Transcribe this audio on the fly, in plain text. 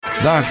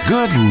The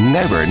Good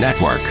Neighbor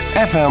Network,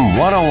 FM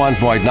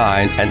 101.9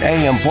 and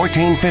AM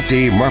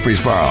 1450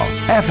 Murfreesboro,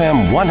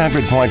 FM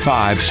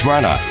 100.5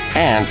 Smyrna,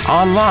 and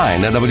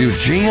online at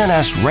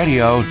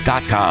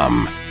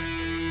WGNSradio.com.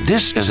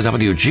 This is a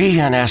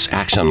WGNS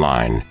Action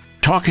Line,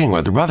 talking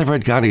with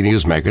Rutherford County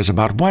newsmakers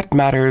about what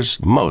matters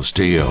most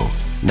to you.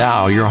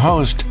 Now, your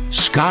host,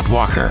 Scott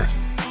Walker.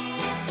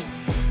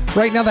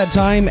 Right now, that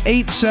time,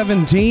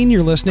 8:17,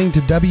 you're listening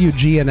to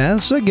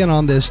WGNS, again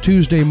on this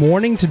Tuesday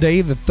morning,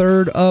 today the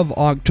 3rd of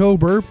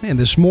October. And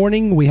this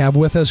morning, we have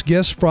with us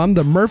guests from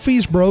the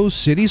Murfreesboro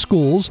City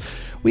Schools.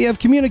 We have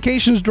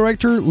Communications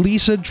Director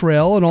Lisa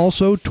Trell and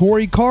also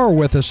Tori Carr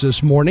with us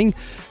this morning.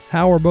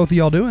 How are both of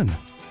y'all doing?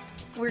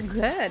 We're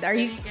good. Are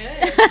you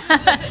good?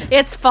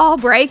 It's fall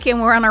break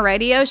and we're on a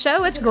radio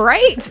show. It's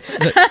great.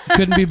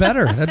 Couldn't be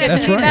better.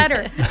 That's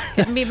right.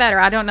 Couldn't be better.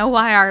 I don't know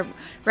why our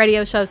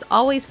radio shows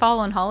always fall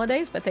on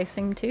holidays, but they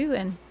seem to,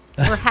 and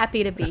we're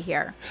happy to be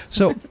here.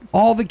 So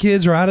all the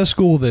kids are out of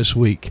school this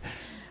week.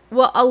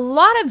 Well, a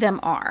lot of them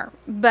are,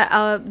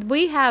 but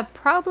we have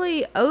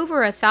probably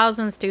over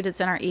 1,000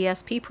 students in our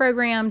ESP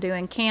program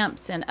doing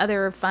camps and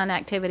other fun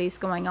activities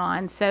going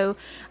on. So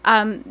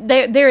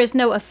there is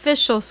no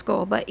official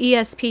school, but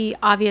ESP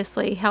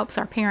obviously helps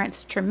our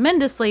parents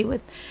tremendously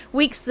with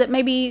weeks that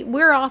maybe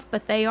we're off,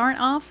 but they aren't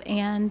off.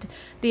 And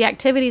the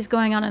activities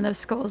going on in those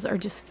schools are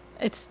just,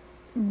 it's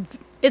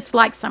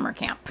like summer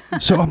camp.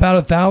 So about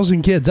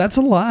 1,000 kids. That's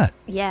a lot.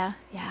 Yeah.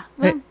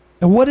 Well,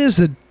 and what is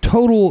the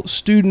total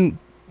student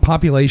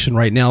population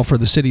right now for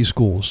the city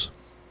schools?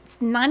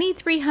 It's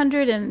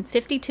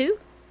 9,352,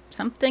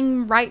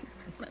 something right,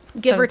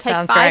 give or take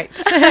sounds 5.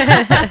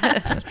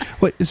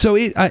 Right. So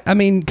I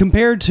mean,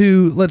 compared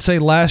to, let's say,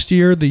 last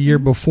year, the year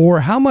before,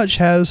 how much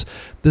have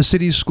the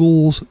city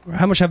schools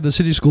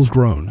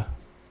grown?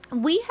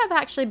 We have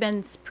actually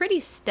been pretty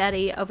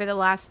steady over the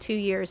last 2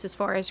 years as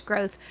far as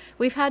growth.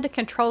 We've had to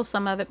control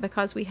some of it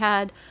because we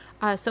had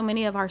so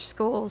many of our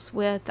schools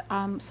with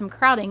some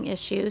crowding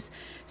issues.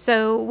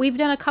 So we've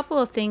done a couple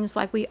of things,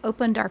 like we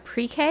opened our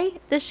pre-K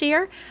this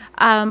year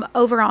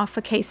over off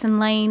of Cason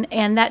Lane,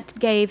 and that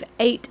gave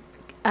 8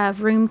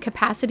 room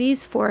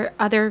capacities for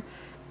other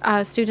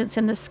students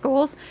in the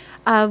schools.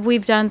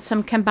 We've done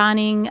some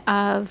combining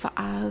of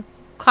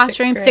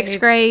classrooms, 6th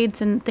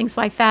grades and things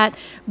like that.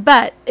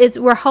 But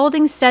we're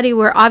holding steady.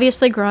 We're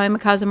obviously growing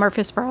because of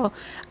Murfreesboro,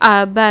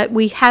 but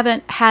we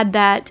haven't had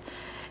that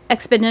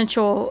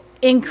exponential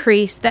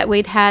increase that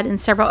we'd had in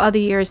several other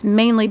years,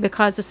 mainly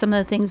because of some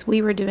of the things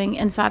we were doing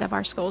inside of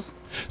our schools.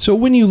 So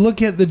when you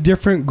look at the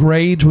different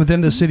grades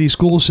within the city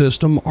school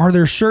system, are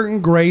there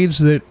certain grades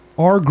that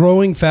are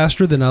growing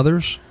faster than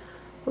others?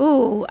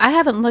 Ooh, I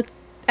haven't looked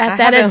at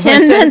that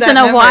attendance in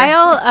a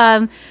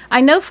while.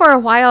 I know for a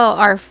while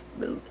our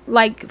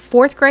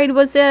 4th grade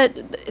was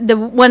it. The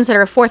ones that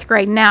are 4th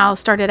grade now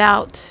started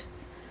out,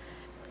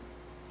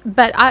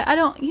 but I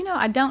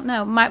don't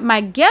know.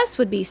 My guess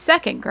would be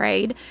 2nd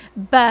grade,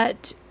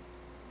 but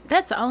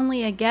that's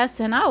only a guess,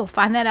 and I will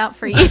find that out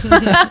for you.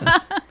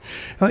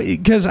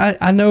 Because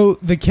I know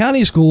the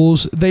county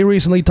schools, they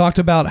recently talked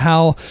about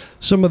how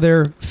some of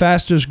their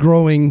fastest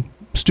growing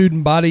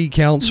student body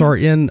counts are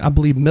in, I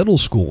believe, middle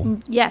school.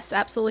 Yes,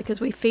 absolutely,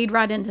 because we feed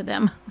right into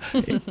them.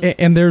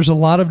 And there's a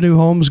lot of new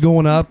homes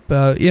going up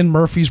in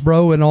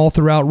Murfreesboro and all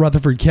throughout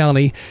Rutherford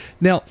County.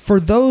 Now, for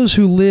those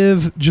who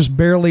live just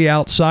barely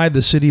outside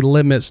the city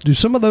limits, do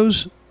some of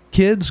those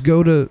kids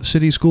go to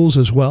city schools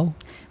as well?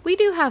 We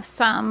do have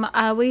some.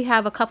 We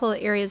have a couple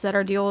of areas that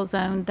are dual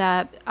zone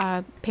that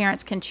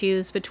parents can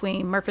choose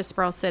between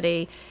Murfreesboro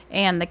City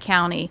and the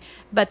county,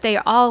 but they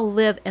all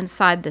live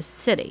inside the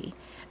city.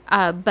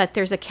 But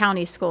there's a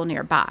county school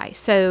nearby.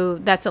 So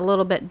that's a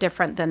little bit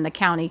different than the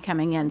county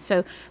coming in.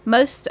 So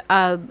most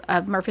of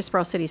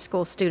Murfreesboro City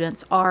School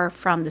students are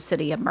from the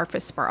city of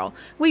Murfreesboro.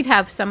 We'd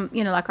have some,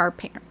 like our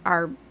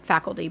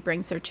faculty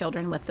brings their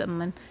children with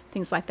them and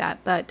things like that.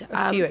 But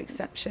a few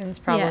exceptions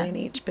probably in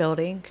each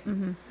building.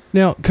 Mm-hmm.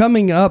 Now,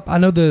 coming up, I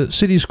know the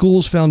City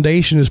Schools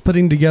Foundation is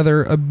putting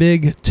together a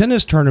big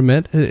tennis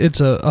tournament.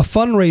 It's a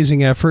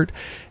fundraising effort,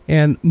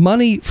 and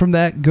money from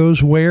that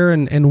goes where,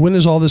 and when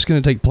is all this going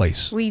to take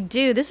place? We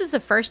do. This is the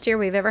first year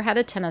we've ever had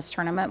a tennis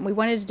tournament. We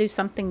wanted to do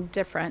something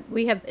different.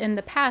 We have, in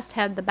the past,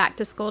 had the Back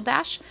to School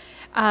Dash.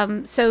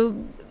 So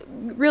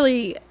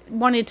really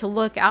wanted to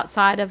look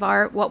outside of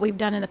what we've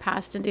done in the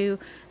past and do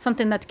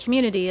something that the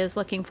community is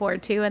looking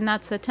forward to, and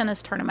that's a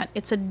tennis tournament.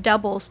 It's a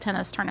doubles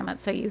tennis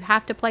tournament, so you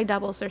have to play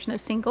doubles. There's no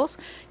singles.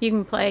 You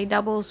can play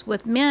doubles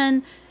with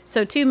men,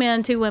 so 2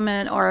 men, 2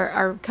 women,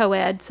 or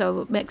co-ed,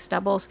 so mixed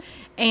doubles.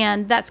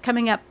 And that's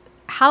coming up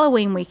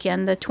Halloween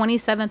weekend, the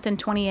 27th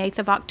and 28th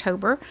of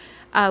October.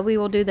 We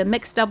will do the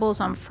mixed doubles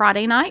on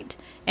Friday night,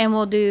 and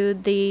we'll do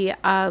the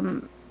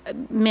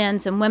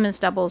men's and women's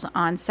doubles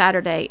on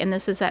Saturday, and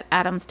this is at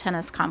Adams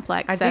Tennis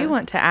Complex. I do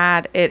want to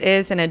add, it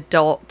is an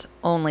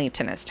adult-only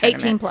tennis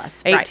tournament. 18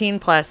 plus. 18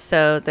 right. plus,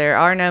 so there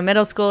are no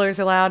middle schoolers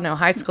allowed, no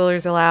high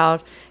schoolers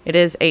allowed. It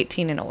is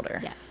 18 and older.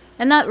 Yeah,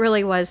 and that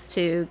really was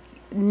to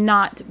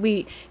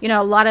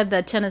a lot of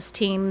the tennis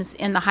teams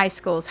in the high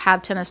schools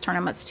have tennis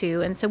tournaments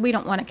too, and so we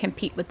don't want to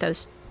compete with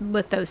those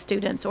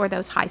students or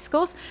those high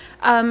schools,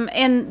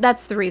 and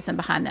that's the reason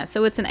behind that.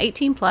 So it's an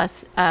 18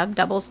 plus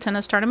doubles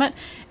tennis tournament,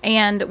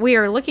 and we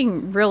are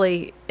looking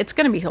it's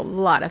going to be a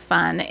lot of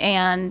fun,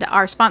 and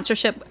our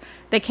sponsorship,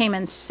 they came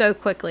in so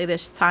quickly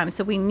this time,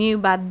 so we knew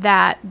by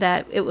that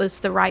it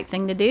was the right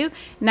thing to do.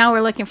 Now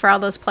we're looking for all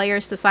those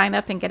players to sign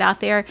up and get out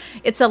there.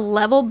 It's a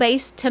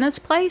level-based tennis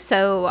play,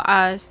 so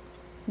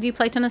do you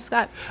play tennis,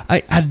 Scott?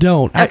 I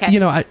don't.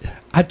 Okay.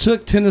 I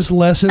took tennis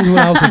lessons when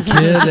I was a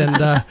kid,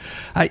 and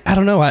I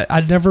don't know.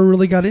 I never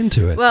really got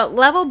into it. Well,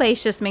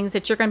 level-based just means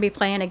that you're going to be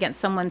playing against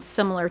someone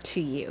similar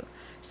to you.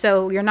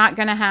 So you're not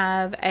going to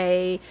have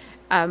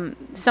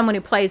someone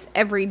who plays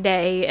every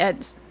day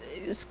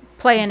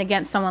playing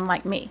against someone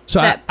like me.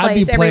 So that I'd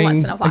plays be every playing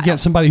once in a while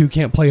against somebody who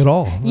can't play at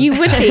all. You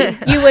would be.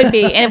 You would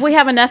be. And if we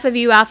have enough of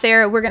you out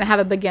there, we're going to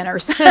have a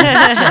beginners.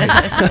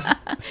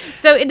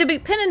 So it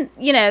depending,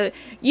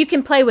 you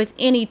can play with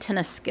any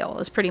tennis skill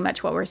is pretty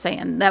much what we're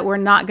saying. That we're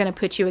not going to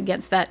put you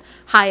against that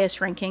highest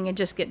ranking and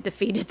just get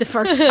defeated the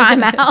first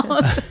time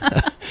out,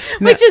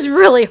 which is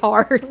really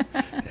hard.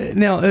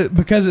 Now,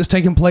 because it's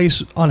taking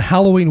place on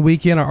Halloween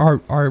weekend,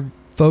 are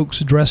folks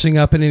dressing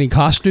up in any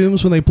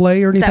costumes when they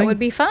play or anything? That would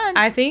be fun.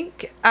 I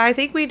think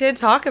we did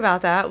talk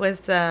about that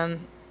with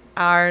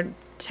our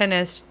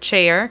tennis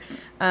chair.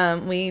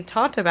 We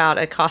talked about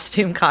a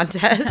costume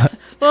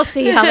contest. We'll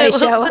see how they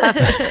show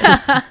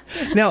up.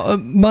 Now,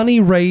 money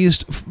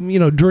raised,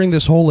 during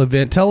this whole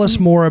event. Tell us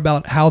more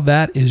about how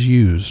that is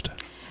used.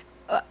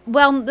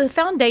 Well, the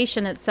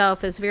foundation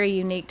itself is very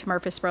unique to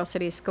Murfreesboro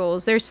City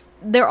Schools.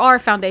 There are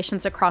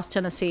foundations across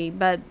Tennessee,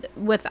 but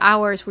with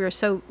ours, we're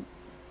so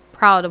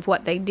proud of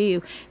what they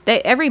do.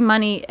 Every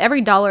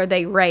dollar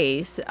they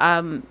raise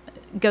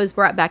goes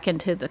right back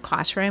into the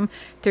classroom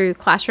through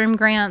classroom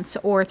grants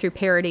or through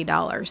parity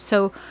dollars.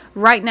 So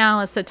right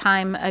now is the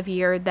time of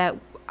year that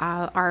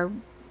our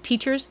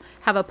teachers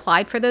have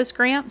applied for those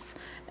grants,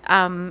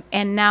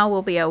 and now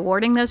we'll be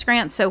awarding those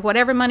grants. So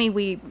whatever money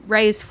we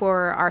raise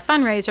for our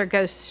fundraiser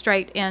goes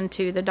straight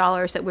into the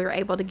dollars that we were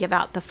able to give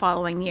out the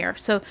following year.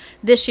 So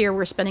this year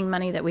we're spending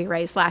money that we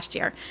raised last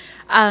year.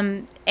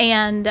 And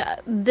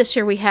this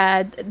year we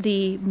had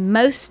the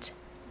most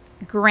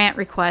grant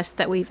requests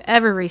that we've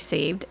ever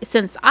received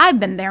since I've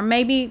been there.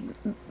 Maybe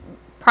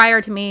prior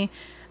to me,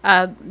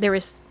 there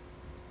was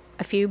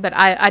a few, but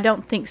I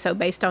don't think so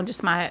based on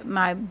just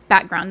my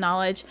background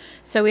knowledge.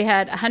 So we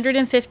had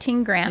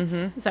 115 grants.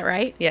 Mm-hmm. Is that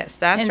right? Yes,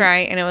 that's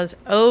right. And it was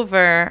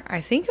over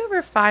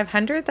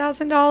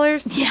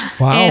 $500,000. Yeah.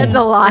 Wow. That's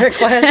a lot.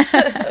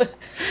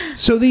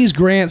 So these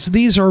grants,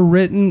 these are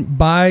written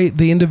by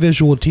the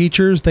individual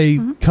teachers. They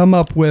come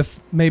up with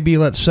maybe,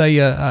 let's say,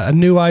 a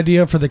new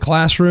idea for the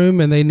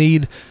classroom, and they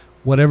need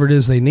whatever it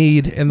is they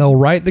need, and they'll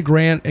write the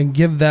grant and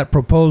give that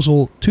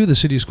proposal to the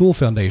City School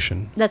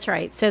Foundation. That's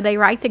right. So they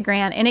write the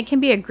grant, and it can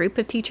be a group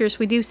of teachers.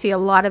 We do see a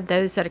lot of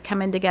those that are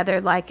coming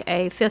together, like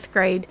a fifth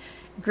grade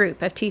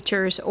group of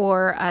teachers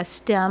or a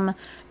STEM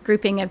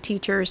grouping of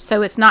teachers.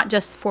 So it's not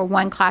just for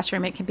one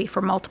classroom. It can be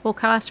for multiple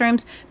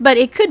classrooms, but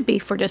it could be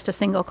for just a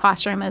single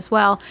classroom as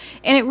well.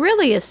 And it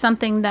really is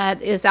something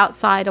that is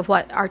outside of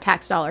what our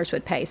tax dollars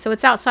would pay. So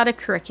it's outside of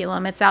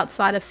curriculum. It's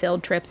outside of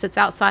field trips. It's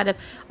outside of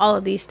all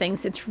of these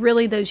things. It's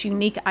really those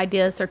unique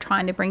ideas they're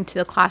trying to bring to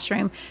the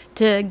classroom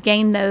to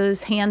gain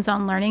those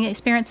hands-on learning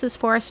experiences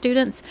for our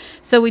students.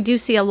 So we do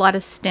see a lot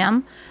of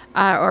STEM,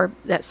 or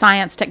that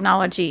science,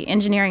 technology,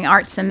 engineering,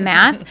 arts, and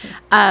math.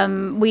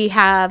 We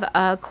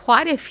have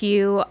quite a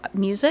few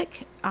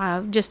music,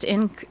 just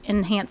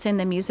enhancing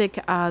the music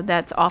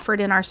that's offered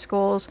in our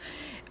schools.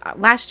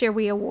 Last year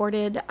we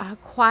awarded I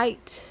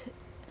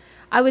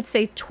would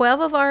say 12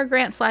 of our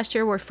grants last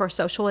year were for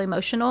social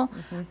emotional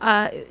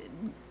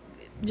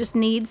just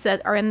needs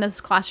that are in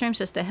those classrooms,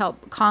 just to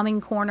help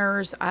calming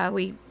corners.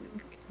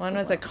 One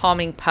was a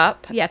calming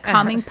pup. Yeah,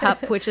 calming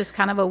pup, which is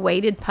kind of a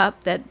weighted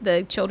pup that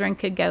the children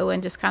could go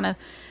and just kind of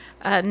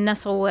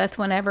nestle with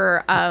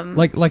whenever.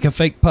 Like a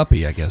fake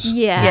puppy, I guess.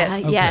 Yeah,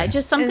 yes. Yeah,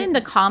 just something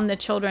to calm the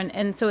children.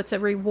 And so it's a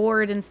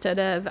reward instead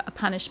of a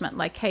punishment.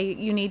 Like, hey,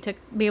 you need to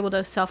be able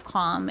to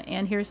self-calm,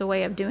 and here's a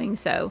way of doing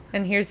so.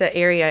 And here's an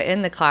area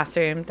in the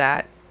classroom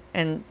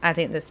and I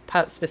think this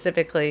pup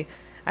specifically,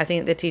 I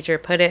think the teacher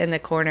put it in the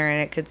corner,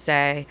 and it could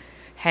say,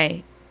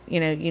 hey, you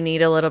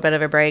need a little bit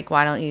of a break.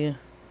 Why don't you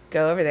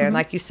go over there? And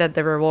like you said,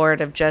 the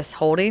reward of just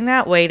holding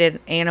that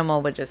weighted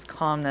animal would just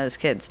calm those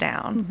kids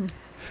down.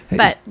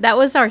 But that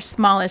was our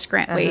smallest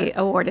grant we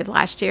awarded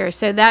last year.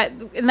 So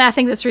and I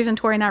think that's the reason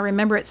Tori and I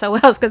remember it so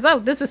well, is because,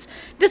 this was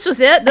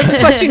it. This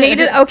is what you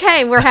needed.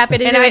 Okay, we're happy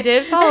to do it. And I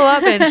did follow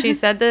up, and she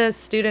said the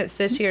students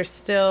this year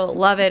still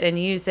love it and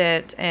use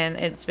it, and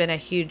it's been a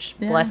huge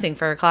blessing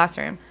for her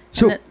classroom.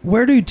 So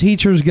where do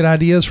teachers get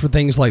ideas for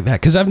things like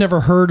that? Because I've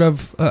never heard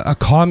of a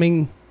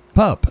calming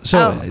pup.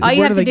 So all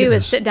you have to do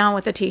is sit down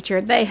with the teacher.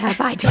 They have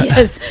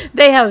ideas.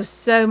 They have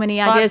so many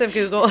ideas. Lots of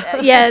Google.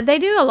 Yeah, they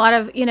do a lot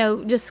of,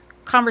 just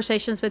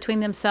conversations between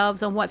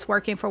themselves on what's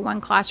working for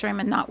one classroom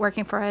and not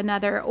working for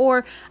another,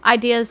 or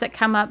ideas that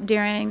come up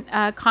during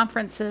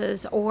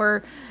conferences,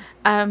 or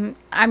I'm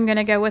going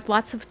to go with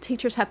lots of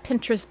teachers have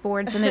Pinterest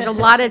boards, and there's a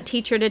lot of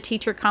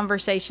teacher-to-teacher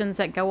conversations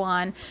that go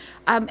on.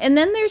 And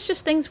then there's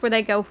just things where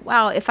they go,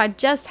 wow, if I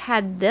just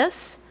had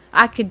this,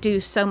 I could do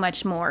so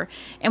much more.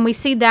 And we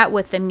see that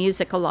with the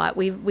music a lot.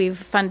 We've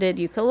funded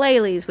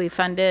ukuleles. We've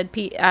funded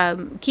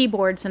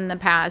keyboards in the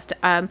past.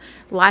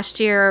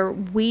 Last year,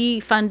 we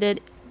funded,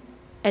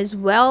 as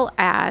well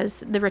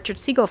as the Richard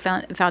Siegel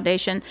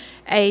Foundation,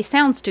 a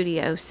sound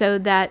studio so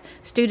that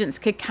students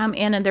could come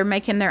in and they're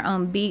making their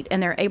own beat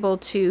and they're able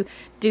to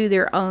do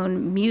their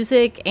own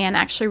music and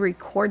actually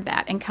record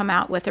that and come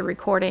out with a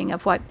recording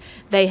of what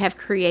they have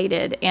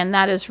created. And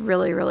that is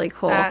really, really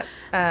cool.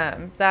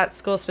 That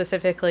school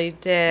specifically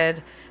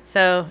did.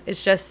 So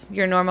it's just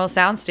your normal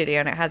sound studio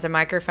and it has a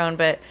microphone,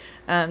 but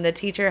the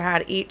teacher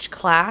had each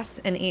class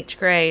in each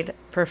grade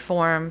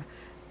perform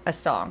a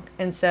song,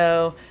 and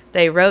so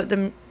they wrote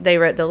the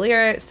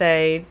lyrics,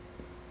 they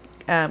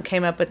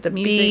came up with the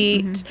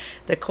music, beat,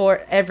 the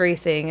chord,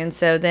 everything, and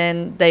so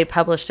then they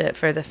published it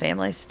for the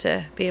families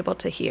to be able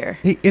to hear.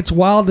 It's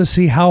wild to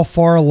see how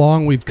far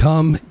along we've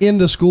come in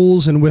the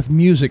schools and with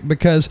music,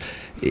 because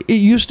it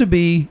used to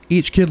be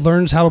each kid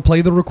learns how to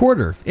play the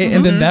recorder,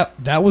 and then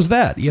that was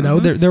that. You know,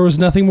 there was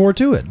nothing more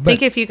to it. But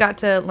think if you got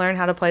to learn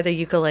how to play the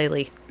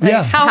ukulele.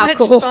 Yeah. How much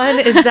cool. fun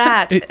is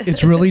that?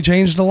 It's really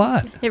changed a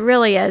lot. It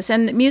really is.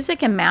 And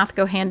music and math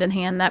go hand in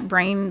hand, that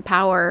brain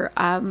power.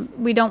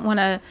 We don't want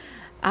to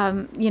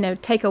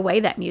take away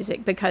that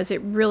music, because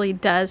it really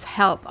does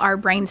help our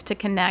brains to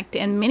connect,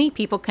 and many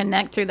people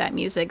connect through that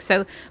music.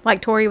 So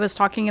like Tori was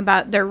talking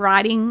about, they're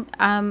writing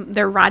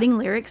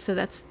lyrics, so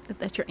that's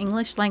your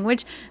English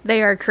language.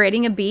 They are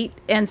creating a beat,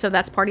 and so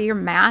that's part of your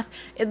math.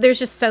 There's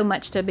just so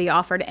much to be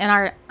offered, and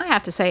I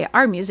have to say,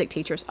 our music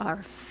teachers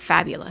are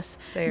fabulous.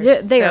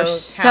 They are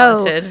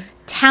so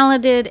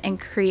talented and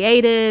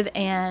creative,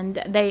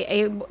 and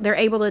they're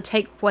able to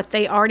take what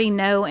they already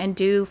know and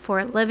do for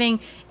a living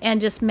and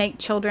just make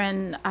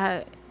children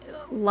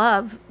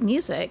love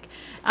music.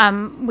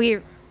 I'm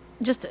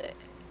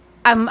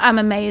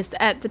amazed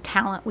at the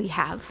talent we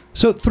have.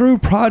 So through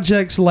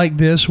projects like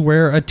this,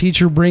 where a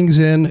teacher brings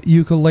in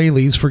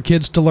ukuleles for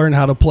kids to learn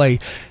how to play,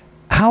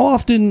 how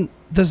often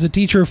does the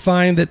teacher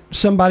find that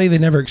somebody they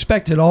never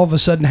expected all of a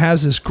sudden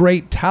has this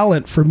great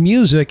talent for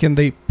music, and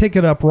they pick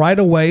it up right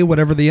away,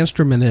 whatever the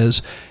instrument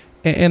is,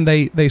 and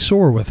they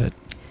soar with it?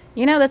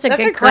 That's a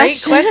good great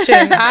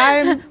question.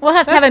 We'll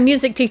have to have a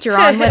music teacher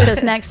on with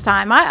us next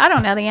time. I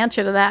don't know the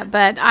answer to that,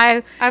 but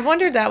I've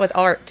wondered that with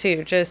art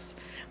too. Just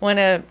when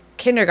a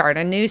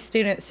new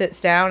student sits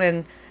down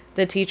and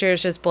the teacher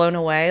is just blown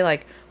away,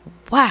 like,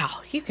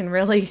 wow, you can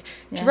really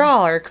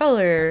draw or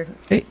color.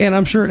 And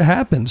I'm sure it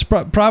happens,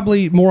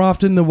 probably more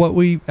often than what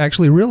we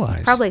actually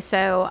realize. Probably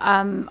so.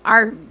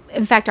 Our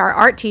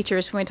art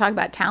teachers, when we talk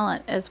about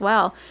talent as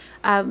well,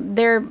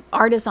 their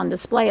art is on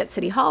display at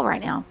City Hall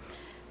right now.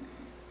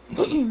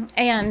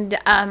 And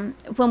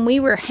when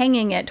we were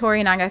hanging it, Tori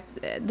and I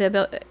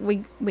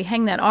we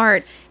hang that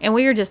art, and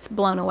we were just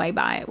blown away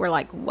by it. We're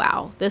like,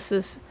 wow, this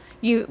is...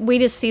 we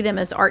just see them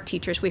as art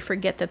teachers. We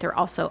forget that they're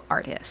also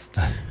artists.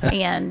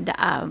 And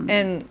I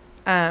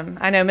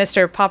know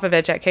Mr.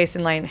 Popovich at Case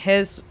and Lane,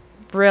 his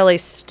really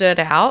stood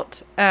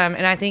out.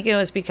 And I think it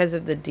was because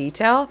of the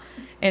detail.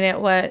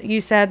 And what you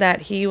said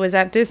that he was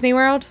at Disney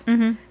World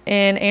in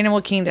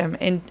Animal Kingdom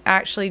and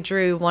actually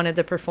drew one of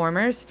the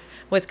performers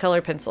with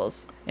color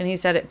pencils. And he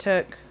said it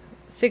took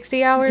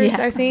 60 hours,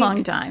 I think. A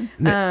long time.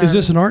 Is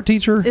this an art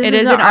teacher? It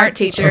is an art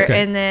teacher.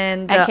 Okay. And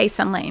then at Case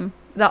and Lane.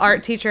 The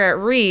art teacher at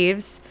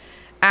Reeves,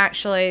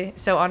 actually,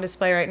 so on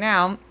display right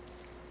now,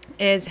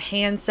 is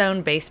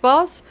hand-sewn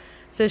baseballs.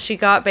 So she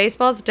got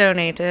baseballs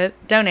donated,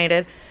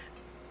 took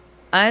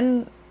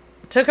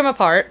them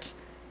apart,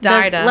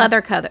 dyed them.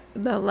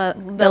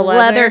 The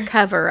leather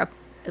cover.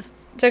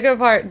 Took them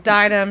apart,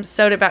 dyed them,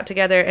 sewed it back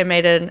together, and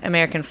made an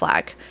American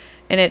flag.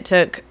 And it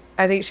took,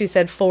 I think she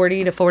said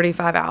 40 to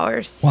 45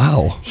 hours.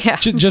 Wow. Yeah.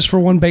 Just for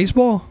one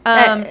baseball?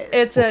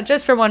 It's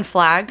just for one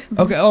flag.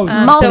 Okay.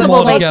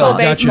 Multiple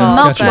baseballs.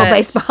 Multiple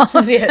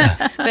baseballs.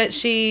 Yes. But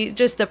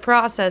just the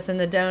process and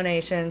the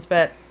donations,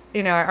 but,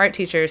 our art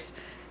teachers,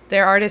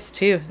 they're artists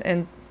too,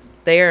 and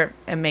they are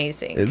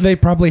amazing. They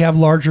probably have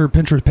larger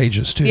Pinterest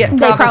pages too. Yeah,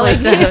 they probably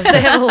do. They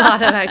have a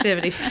lot of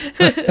activities.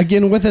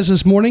 Again, with us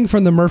this morning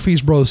from the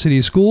Murfreesboro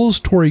City Schools,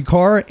 Tori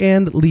Carr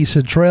and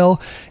Lisa Trail.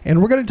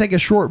 And we're going to take a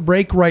short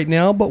break right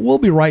now, but we'll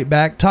be right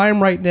back.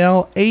 Time right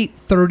now,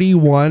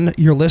 8:31.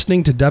 You're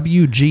listening to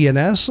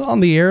WGNS, on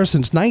the air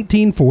since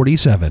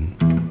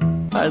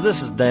 1947. Hi,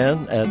 this is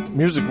Dan at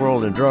Music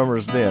World and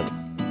Drummers Den.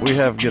 We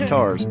have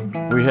guitars.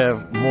 We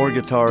have more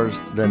guitars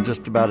than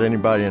just about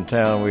anybody in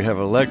town. We have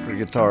electric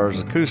guitars,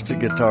 acoustic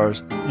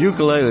guitars,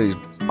 ukuleles,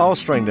 all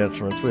stringed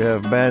instruments. We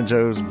have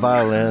banjos,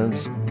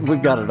 violins.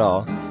 We've got it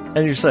all.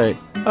 And you say,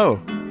 oh,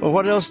 well,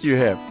 what else do you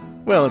have?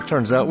 Well, it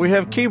turns out we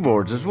have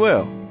keyboards as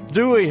well.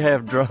 Do we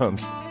have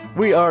drums?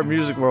 We are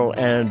Music World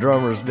and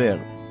Drummers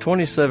Den.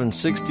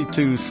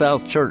 2762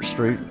 South Church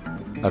Street,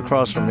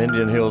 across from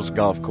Indian Hills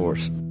Golf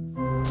Course.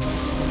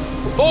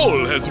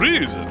 Fall has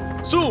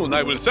risen. Soon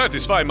I will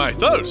satisfy my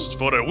thirst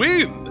for a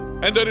win.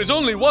 And there is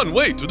only one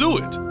way to do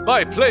it,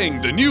 by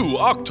playing the new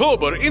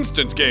October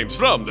instant games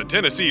from the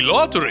Tennessee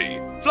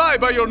Lottery. Fly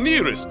by your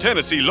nearest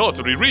Tennessee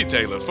Lottery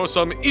retailer for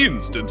some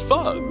instant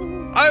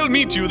fun. I'll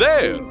meet you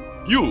there.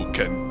 You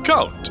can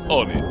count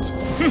on it.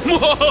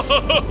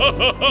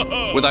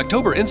 With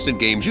October instant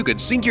games, you could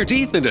sink your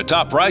teeth into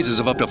top prizes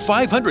of up to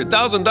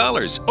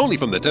 $500,000. Only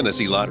from the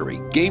Tennessee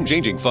Lottery.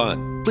 Game-changing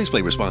fun. Please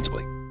play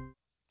responsibly.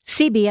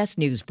 CBS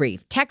News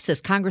Brief. Texas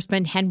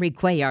Congressman Henry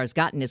Cuellar's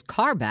gotten his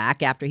car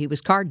back after he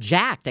was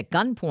carjacked at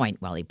gunpoint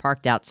while he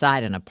parked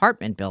outside an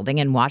apartment building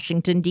in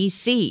Washington,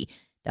 D.C.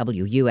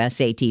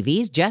 WUSA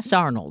TV's Jess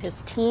Arnold.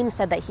 His team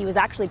said that he was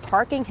actually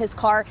parking his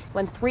car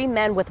when 3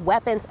 men with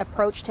weapons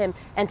approached him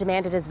and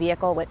demanded his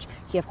vehicle, which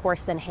he, of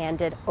course, then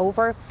handed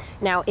over.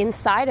 Now,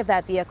 inside of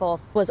that vehicle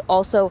was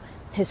also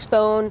his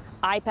phone,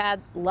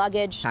 iPad,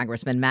 luggage.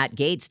 Congressman Matt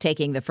Gaetz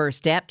taking the first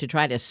step to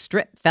try to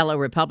strip fellow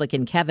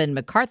Republican Kevin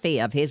McCarthy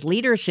of his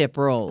leadership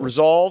role.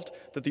 Resolved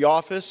that the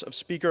office of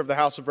Speaker of the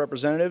House of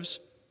Representatives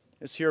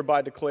is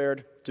hereby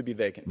declared to be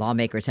vacant.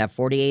 Lawmakers have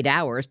 48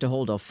 hours to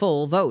hold a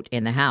full vote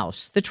in the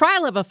House. The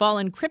trial of a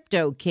fallen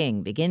crypto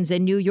king begins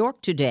in New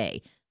York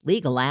today.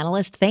 Legal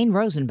analyst Thane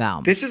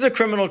Rosenbaum. This is a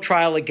criminal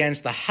trial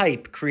against the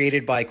hype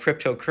created by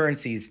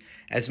cryptocurrencies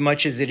as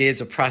much as it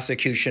is a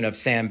prosecution of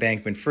Sam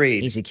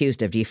Bankman-Fried. He's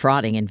accused of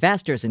defrauding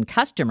investors and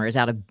customers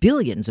out of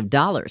billions of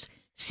dollars.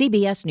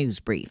 CBS News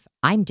Brief.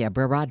 I'm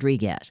Deborah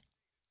Rodriguez.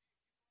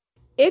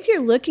 If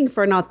you're looking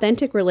for an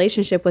authentic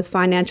relationship with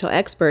financial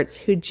experts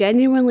who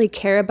genuinely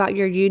care about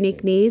your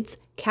unique needs,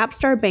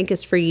 Capstar Bank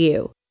is for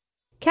you.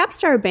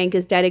 Capstar Bank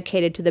is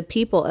dedicated to the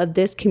people of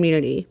this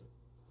community.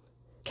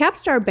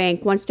 Capstar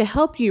Bank wants to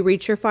help you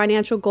reach your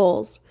financial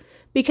goals,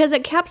 because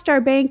at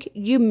Capstar Bank,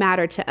 you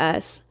matter to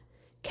us.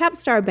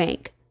 Capstar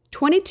Bank,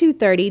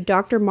 2230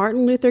 Dr.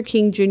 Martin Luther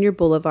King Jr.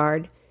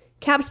 Boulevard,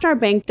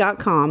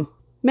 capstarbank.com.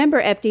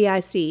 Member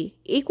FDIC,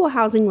 Equal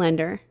Housing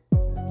Lender.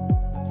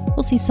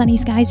 We'll see sunny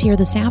skies here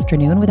this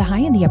afternoon with a high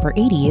in the upper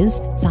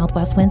 80s.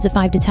 Southwest winds at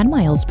 5 to 10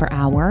 miles per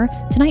hour.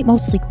 Tonight,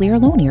 mostly clear,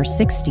 low near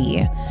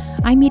 60.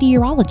 I'm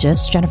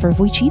meteorologist Jennifer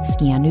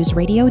Wojcicki on News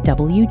Radio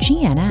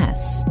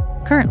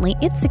WGNS. Currently,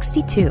 it's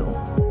 62.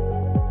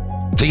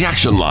 The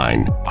Action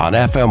Line on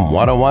FM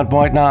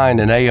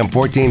 101.9 and AM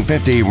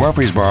 1450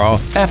 Murfreesboro,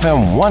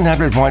 FM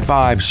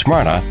 100.5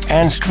 Smyrna,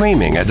 and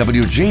streaming at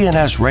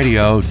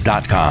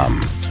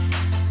WGNSradio.com.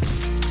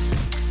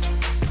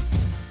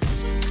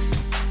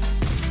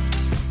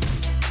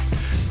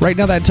 Right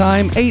now that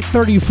time,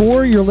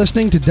 8:34, you're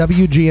listening to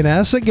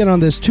WGNS again on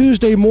this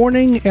Tuesday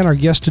morning, and our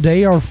guests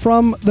today are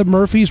from the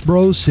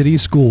Murfreesboro City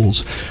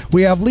Schools.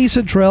 We have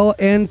Lisa Trell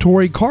and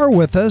Tori Carr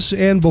with us,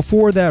 and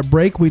before that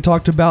break, we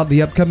talked about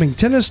the upcoming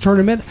tennis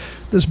tournament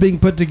that's being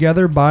put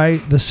together by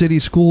the City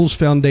Schools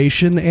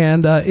Foundation,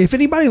 and if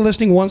anybody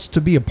listening wants to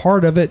be a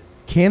part of it,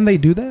 can they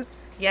do that?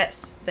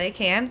 Yes, they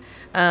can.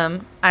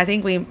 I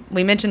think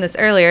we mentioned this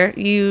earlier.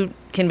 You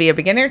can be a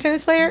beginner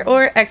tennis player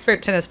or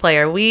expert tennis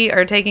player. We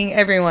are taking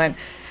everyone.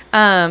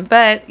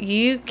 But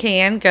you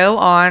can go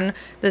on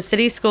the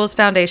City Schools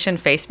Foundation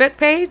Facebook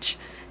page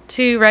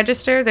to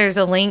register. There's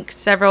a link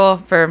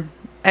for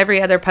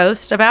every other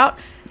post about,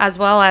 as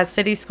well as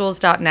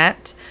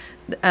cityschools.net.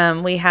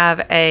 We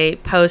have a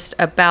post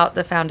about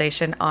the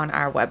foundation on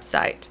our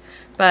website.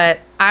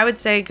 But I would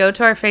say go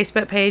to our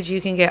Facebook page. You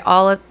can get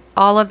all of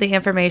the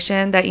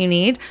information that you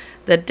need,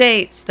 the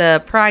dates,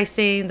 the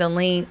pricing, the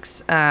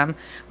links.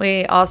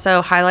 We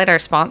also highlight our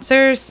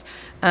sponsors.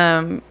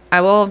 I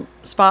will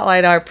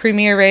spotlight our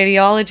premier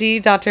radiology.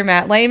 Dr.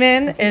 Matt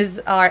Lehman is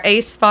our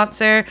ACE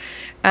sponsor.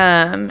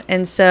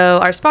 And so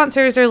our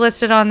sponsors are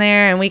listed on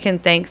there, and we can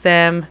thank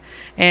them.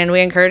 And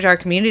we encourage our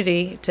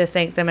community to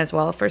thank them as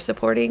well for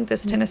supporting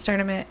this tennis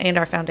tournament and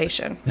our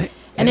foundation.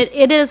 And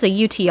it is a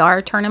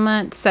UTR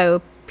tournament,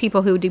 so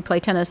people who do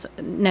play tennis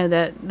know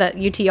that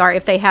UTR,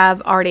 if they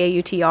have already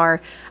a UTR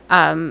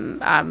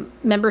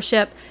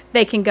membership,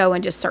 they can go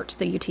and just search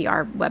the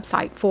UTR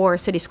website for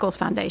City Schools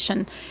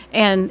Foundation,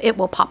 and it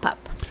will pop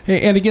up.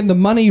 And again, the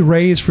money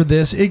raised for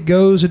this, it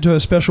goes into a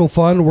special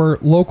fund where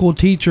local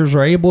teachers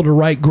are able to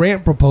write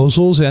grant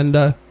proposals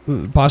and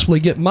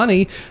possibly get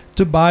money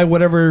to buy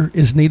whatever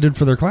is needed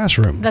for their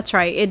classroom. That's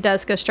right. It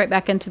does go straight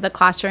back into the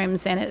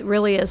classrooms, and it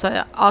really is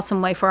an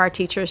awesome way for our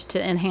teachers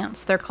to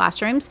enhance their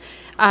classrooms,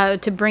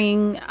 to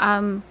bring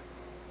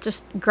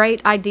just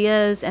great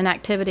ideas and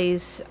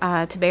activities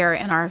to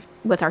bear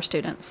with our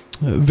students.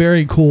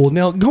 Very cool.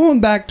 Now, going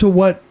back to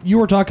what you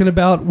were talking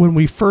about when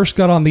we first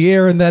got on the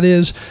air, and that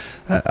is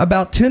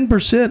about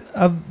 10%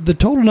 of the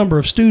total number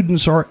of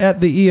students are at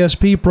the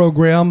ESP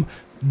program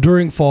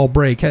during fall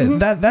break. Mm-hmm.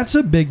 That's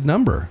a big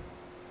number.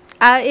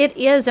 It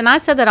is, and I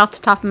said that off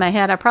the top of my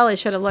head. I probably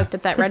should have looked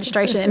at that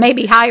registration. It may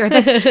be higher.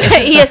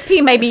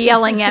 ESP may be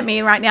yelling at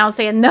me right now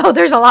saying, no,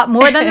 there's a lot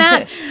more than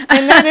that.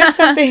 And that is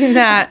something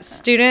that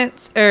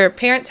students or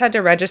parents had to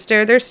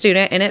register their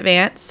student in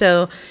advance,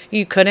 so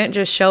you couldn't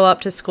just show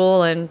up to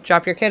school and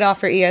drop your kid off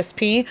for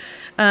ESP.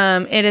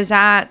 It is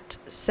at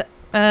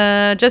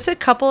just a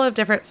couple of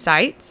different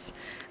sites.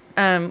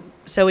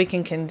 So we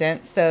can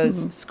condense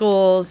those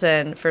schools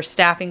and for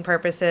staffing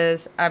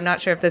purposes. I'm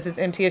not sure if this is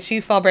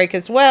MTSU fall break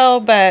as well,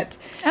 but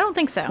I don't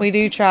think so. We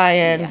do try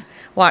and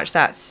watch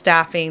that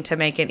staffing to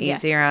make it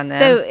easier on them.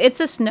 So it's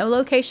a snow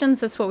locations.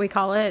 That's what we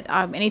call it.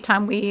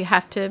 Anytime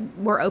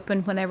we're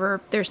open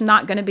whenever there's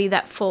not going to be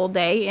that full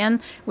day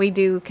in, we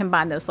do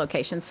combine those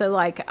locations. So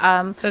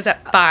so it's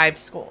at 5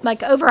 schools.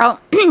 Like Overall,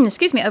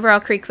 Overall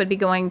Creek would be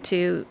going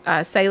to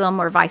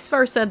Salem or vice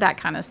versa, that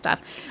kind of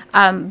stuff.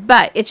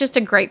 But it's just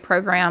a great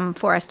program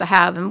for us to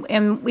have.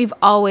 And we've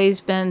always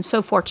been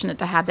so fortunate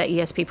to have that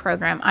ESP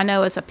program. I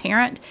know as a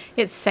parent,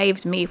 it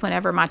saved me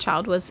whenever my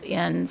child was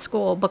in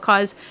school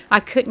because I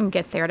couldn't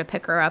get there to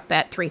pick her up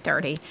at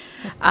 3:30.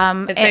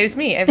 It saves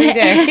me every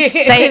day.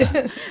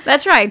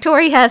 That's right.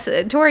 Tori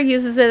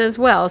uses it as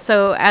well.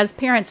 So as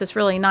parents, it's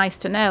really nice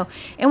to know.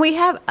 And we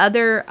have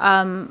other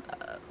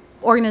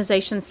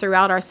organizations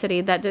throughout our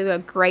city that do a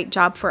great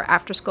job for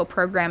after-school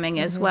programming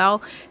as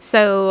well.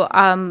 So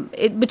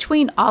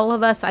between all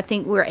of us, I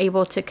think we're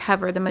able to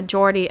cover the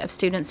majority of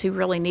students who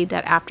really need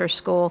that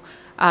after-school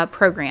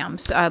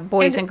programs,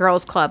 Boys and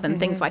Girls Club and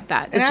things like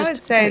that. And I would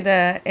say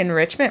the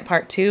enrichment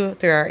part too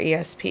through our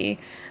ESP.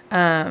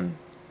 I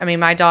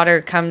mean, my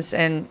daughter comes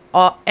in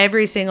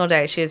every single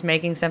day. She is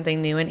making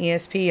something new in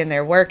ESP, and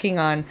they're working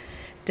on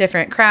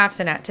different crafts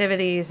and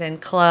activities and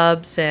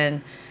clubs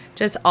and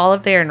just all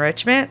of their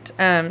enrichment.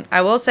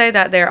 I will say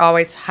that they're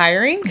always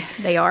hiring.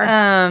 They are.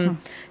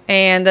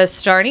 And the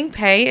starting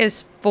pay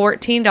is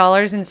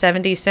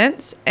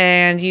 $14.70,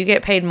 and you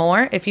get paid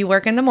more if you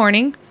work in the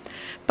morning.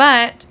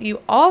 But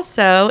you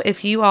also,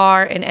 if you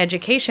are an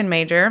education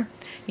major,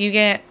 you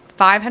get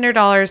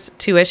 $500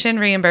 tuition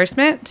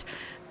reimbursement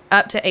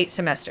up to 8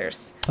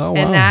 semesters. Oh, wow.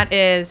 And that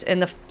is in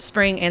the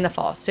spring and the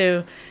fall.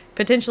 So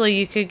potentially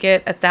you could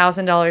get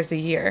 $1,000 a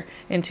year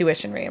in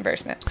tuition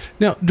reimbursement.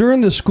 Now,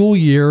 during the school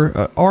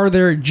year, are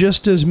there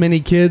just as many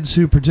kids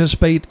who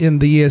participate in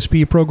the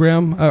ESP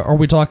program? Are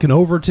we talking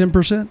over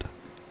 10%?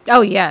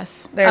 Oh,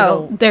 yes.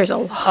 There's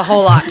a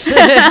whole lot.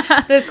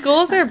 The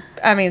schools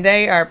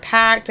they are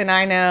packed, and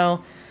I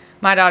know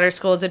my daughter's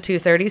school is a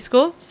 2:30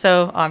 school,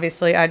 so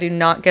obviously I do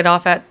not get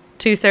off at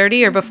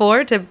 2:30 or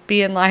before to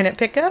be in line at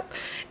pickup.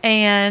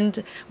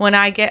 And when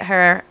I get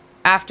her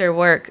after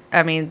work,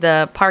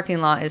 the parking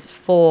lot is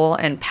full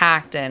and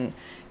packed, and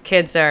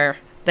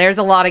there's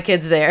a lot of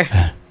kids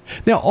there.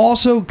 Now,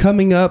 also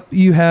coming up,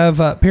 you have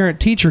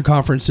parent-teacher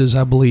conferences,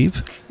 I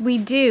believe. We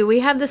do.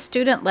 We have the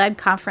student-led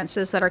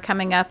conferences that are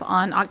coming up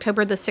on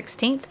October the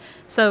 16th.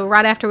 So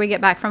right after we get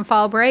back from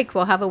fall break,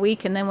 we'll have a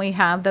week, and then we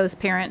have those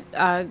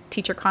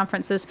parent-teacher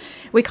conferences.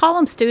 We call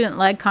them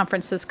student-led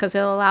conferences because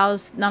it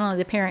allows not only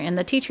the parent and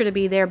the teacher to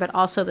be there, but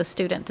also the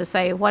student to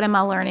say, what am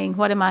I learning?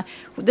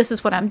 This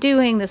is what I'm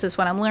doing. This is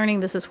what I'm learning.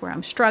 This is where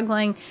I'm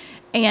struggling.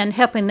 And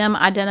helping them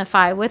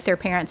identify with their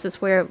parents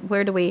is where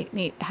do we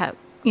need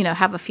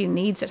have a few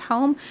needs at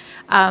home.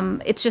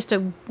 It's just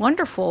a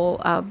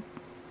wonderful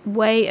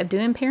way of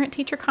doing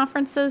parent-teacher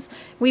conferences.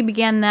 We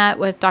began that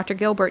with Dr.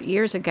 Gilbert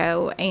years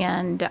ago,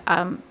 and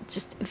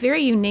just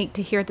very unique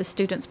to hear the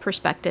students'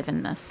 perspective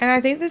in this. And I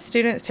think the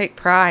students take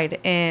pride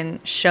in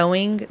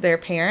showing their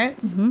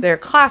parents their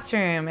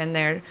classroom and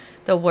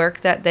the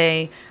work that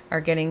they are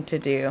getting to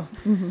do.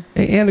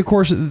 And of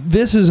course,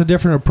 this is a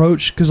different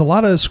approach because a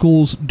lot of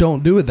schools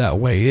don't do it that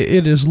way.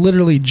 It is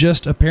literally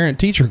just a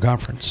parent-teacher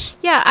conference.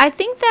 Yeah, I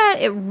think that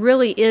it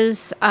really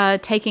is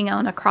taking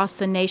on across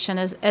the nation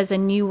as a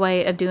new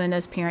way of doing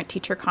those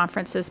parent-teacher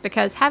conferences,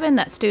 because having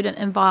that student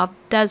involved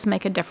does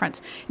make a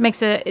difference.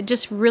 It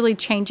just really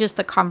changes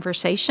the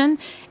conversation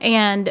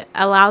and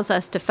allows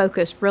us to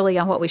focus really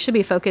on what we should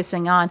be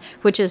focusing on,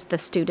 which is the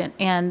student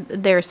and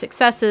their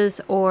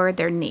successes or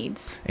their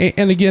needs.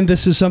 And again,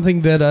 this is something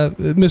that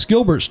Ms.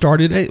 Gilbert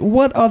started.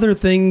 What other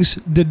things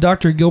did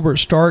Dr. Gilbert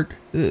start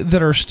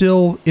that are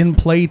still in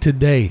play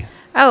today?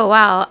 Oh,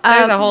 wow.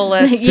 There's a whole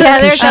list. Yeah,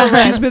 there's a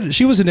list.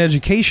 She was in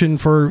education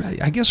for,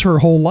 I guess, her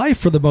whole life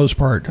for the most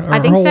part. I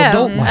think whole so.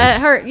 Adult life.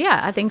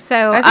 I think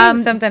so. I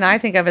think something I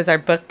think of as our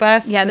book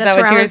bus. Yeah, is that's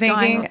that what where you're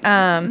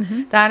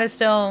thinking? That is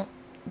still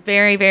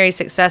very, very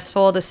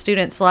successful. The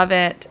students love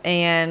it,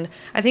 and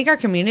I think our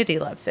community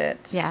loves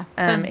it. Yeah.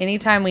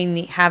 Anytime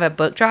we have a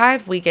book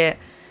drive, we get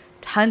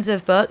tons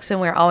of books, and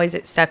we're always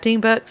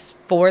accepting books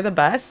for the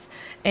bus.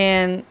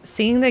 And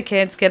seeing the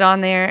kids get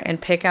on there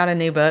and pick out a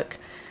new book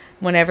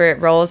whenever it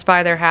rolls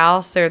by their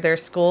house or their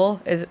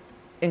school is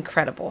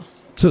incredible.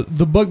 So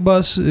the book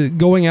bus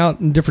going out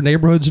in different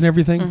neighborhoods and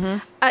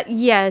everything?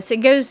 Yes, it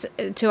goes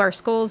to our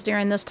schools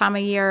during this time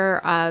of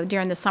year.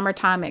 During the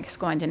summertime, it's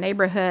going to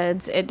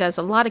neighborhoods. It does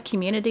a lot of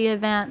community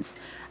events.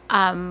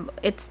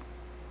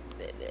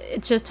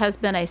 it just has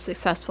been a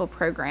successful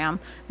program.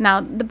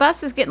 Now, the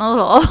bus is getting a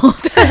little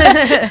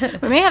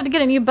old. We may have to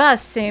get a new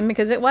bus soon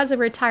because it was a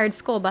retired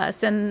school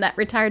bus, and that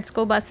retired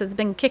school bus has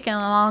been kicking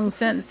along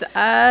since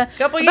a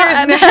couple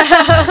years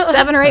now.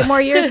 7 or 8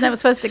 more years than it was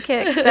supposed to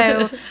kick.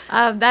 So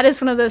that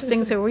is one of those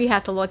things where we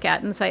have to look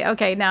at and say,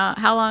 okay, now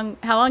how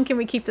long can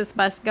we keep this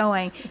bus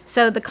going?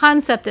 So the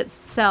concept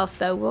itself,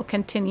 though, will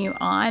continue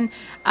on,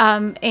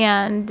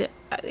 and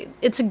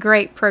it's a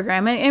great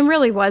program, and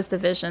really was the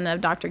vision of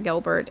Dr.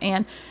 Gilbert.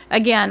 And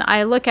again,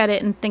 I look at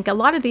it and think a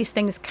lot of these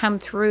things come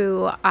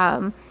through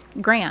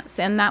grants,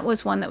 and that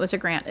was one that was a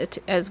grant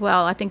as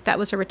well. I think that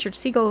was a Richard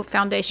Siegel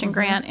Foundation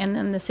grant, and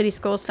then the City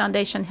Schools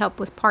Foundation helped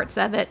with parts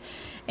of it.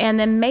 And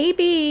then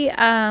maybe,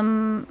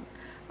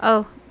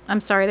 I'm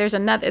sorry, there's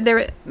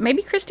another,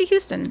 maybe Christy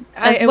Houston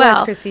as well. It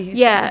was Christy Houston.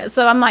 Yeah, yes.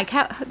 so I'm like,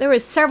 there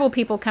was several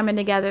people coming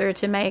together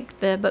to make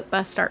the book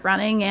bus start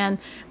running, and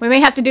we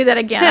may have to do that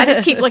again. I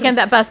just keep looking at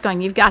that bus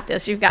going, you've got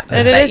this. And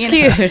it is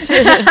cute.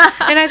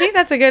 And I think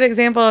that's a good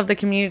example of the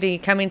community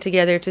coming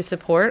together to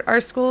support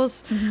our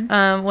schools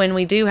when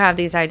we do have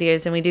these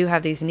ideas and we do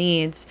have these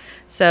needs.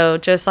 So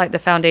just like the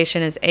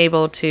foundation is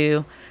able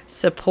to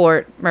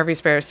support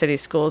Murfreesboro City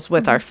Schools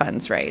with our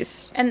funds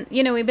raised. And,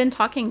 we've been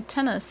talking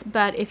tennis,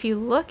 but if you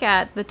look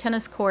at the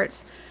tennis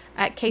courts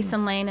at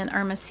Cason Lane and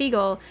Irma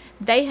Siegel,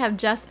 they have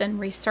just been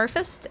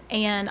resurfaced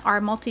and are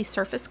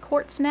multi-surface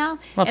courts now.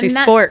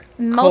 Multi-sport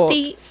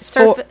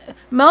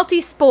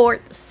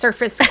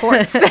surface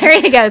courts. There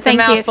you go.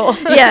 Thank you.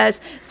 Yes.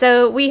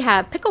 So we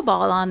have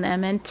pickleball on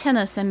them, and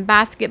tennis and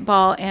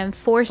basketball and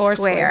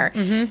foursquare.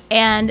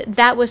 And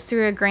that was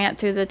through a grant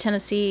through the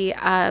Tennessee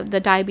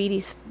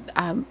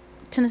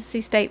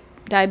State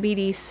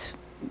Diabetes.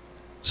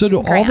 So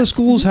do all the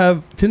schools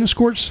have tennis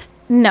courts?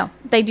 No,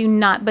 they do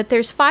not, but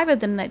there's 5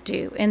 of them that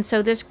do. And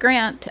so this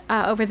grant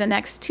over the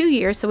next 2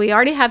 years, so we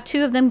already have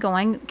 2 of them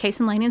going,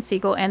 Cason Lane and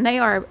Siegel, and they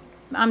are,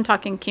 I'm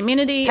talking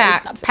community,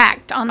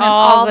 packed on them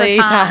all the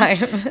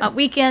time.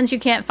 Weekends, you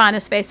can't find a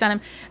space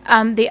on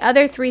them. The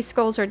other 3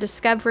 schools are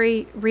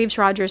Discovery, Reeves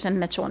Rogers, and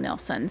Mitchell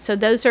Nilsson. So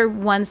those are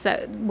ones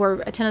that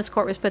were, a tennis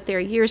court was put there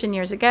years and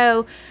years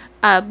ago.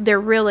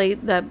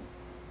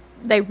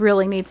 They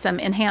really need some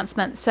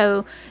enhancement.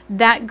 So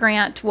that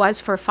grant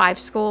was for 5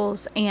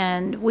 schools,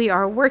 and we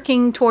are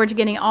working towards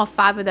getting all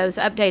 5 of those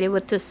updated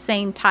with the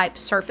same type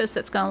surface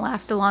that's going to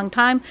last a long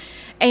time.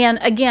 And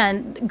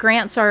again,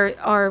 grants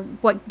are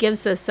what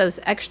gives us those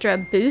extra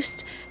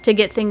boost to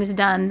get things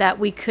done that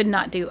we could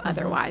not do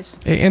otherwise.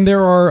 And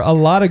there are a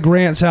lot of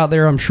grants out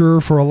there, I'm sure,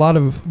 for a lot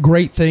of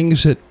great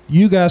things that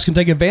you guys can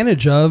take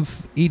advantage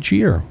of each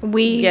year.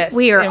 We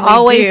are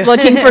always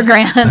looking for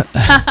grants.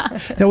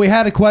 Now, we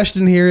had a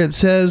question here. It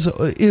says,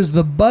 is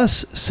the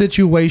bus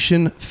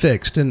situation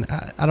fixed? And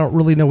I don't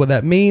really know what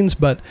that means,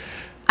 but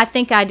I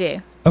think I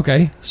do.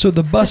 Okay, so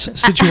the bus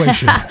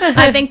situation.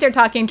 I think they're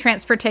talking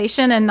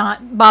transportation and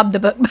not Bob the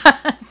Book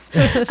Bus.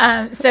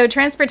 So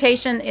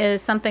transportation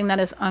is something that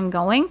is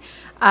ongoing.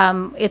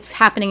 It's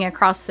happening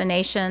across the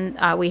nation.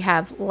 We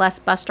have less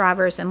bus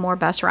drivers and more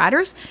bus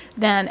riders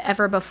than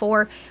ever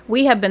before.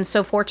 We have been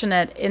so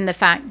fortunate in the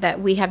fact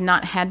that we have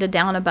not had to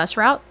down a bus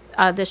route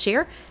this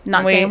year.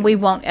 Not saying we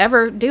won't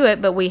ever do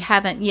it, but we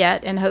haven't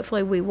yet, and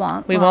hopefully we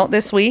won't. We won't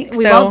this week.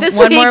 We won't this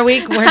week. One more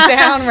week, we're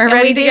down. We're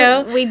ready to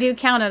go. We do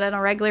count it on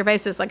a regular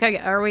basis. Like, okay,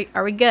 are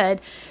we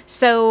good?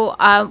 So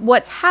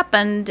what's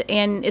happened,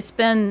 and it's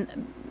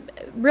been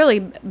really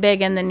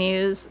big in the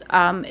news,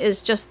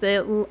 is just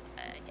the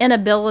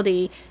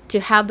inability to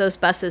have those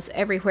buses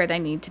everywhere they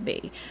need to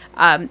be.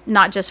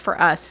 Not just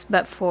for us,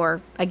 but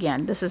for,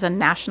 again, this is a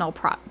national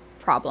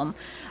problem.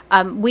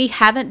 We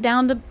haven't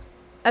downed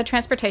a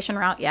transportation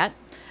route yet.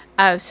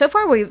 So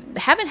far, we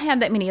haven't had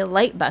that many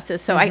late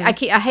buses. So I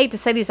hate to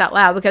say these out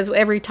loud because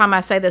every time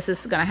I say this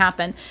is going to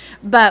happen.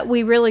 But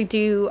we really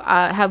do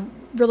have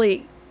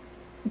really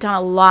done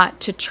a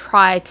lot to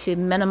try to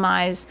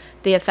minimize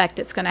the effect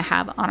it's going to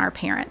have on our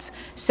parents.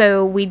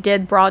 So we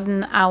did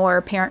broaden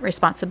our parent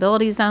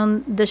responsibility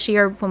zone this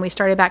year. When we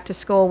started back to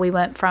school, we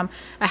went from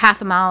a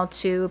half a mile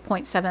to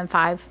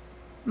 0.75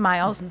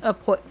 miles,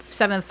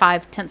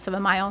 0.75 of a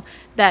mile,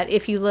 that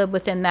if you live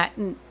within that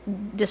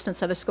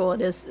distance of a school, it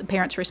is the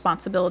parents'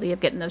 responsibility of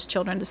getting those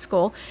children to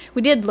school.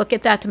 We did look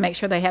at that to make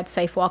sure they had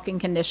safe walking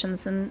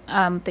conditions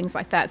and things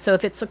like that. So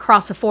if it's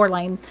across a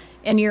 4-lane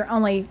and you're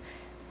only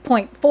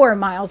 0.4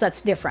 miles,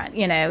 that's different,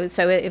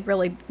 so it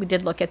really, we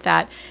did look at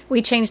that.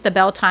 We changed the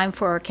bell time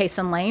for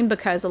Cason Lane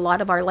because a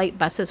lot of our late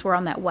buses were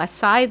on that west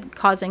side,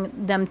 causing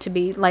them to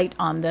be late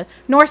on the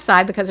north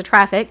side because of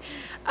traffic.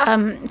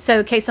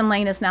 So Cason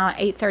Lane is now an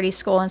 8:30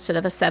 school instead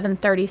of a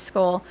 7:30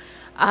 school.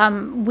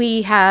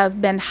 We have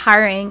been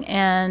hiring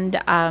and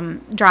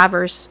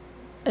drivers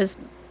as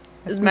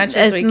much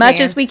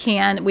as we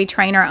can. We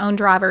train our own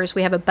drivers.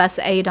 We have a bus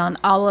aide on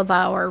all of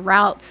our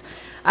routes.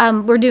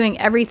 We're doing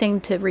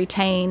everything to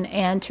retain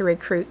and to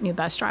recruit new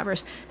bus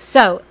drivers.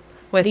 So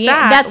we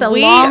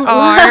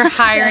are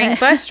hiring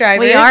bus drivers.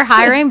 We are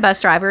hiring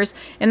bus drivers,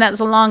 and that's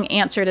a long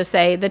answer to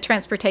say the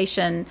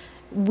transportation,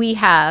 we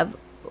have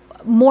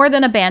more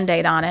than a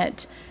Band-Aid on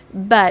it.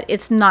 but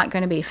it's not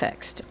going to be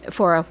fixed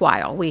for a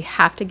while. We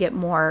have to get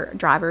more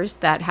drivers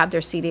that have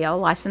their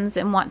CDL license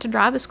and want to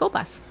drive a school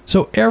bus.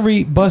 So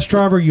every bus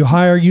driver you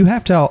hire, you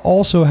have to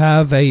also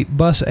have a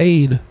bus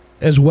aide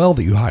as well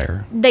that you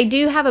hire. They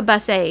do have a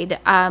bus aide,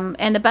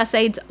 and the bus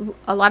aides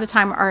a lot of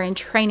time are in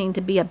training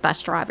to be a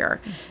bus driver,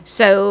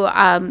 so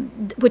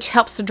which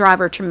helps the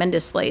driver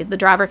tremendously. The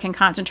driver can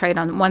concentrate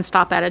on one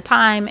stop at a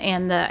time,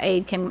 and the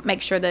aide can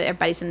make sure that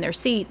everybody's in their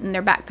seat and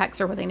their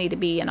backpacks are where they need to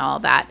be and all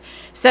that.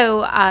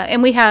 So,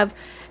 and we have,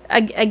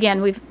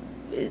 again,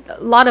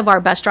 a lot of our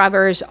bus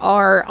drivers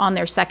are on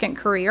their second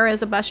career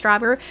as a bus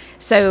driver.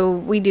 So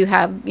we do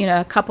have,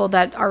 a couple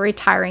that are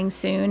retiring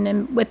soon.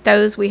 And with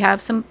those, we have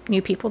some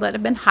new people that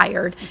have been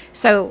hired.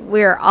 So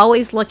we're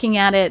always looking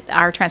at it.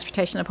 Our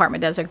transportation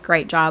department does a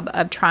great job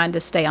of trying to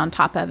stay on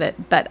top of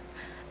it. But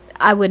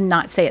I would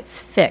not say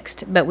it's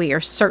fixed, but we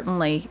are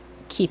certainly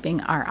keeping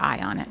our eye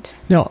on it.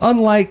 Now,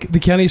 unlike the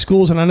county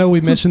schools, and I know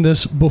we mentioned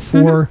this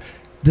before,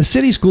 the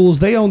city schools,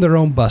 they own their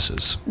own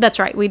buses. That's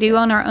right. We do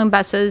own our own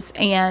buses,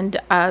 and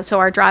so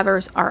our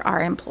drivers are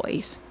our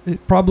employees.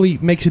 It probably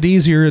makes it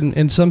easier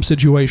in some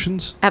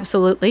situations.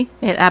 Absolutely.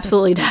 It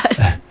absolutely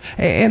does.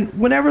 And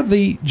whenever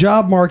the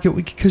job market,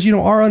 because,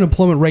 our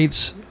unemployment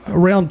rate's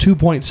around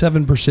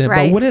 2.7%,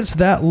 right. But when it's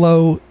that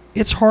low,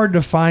 it's hard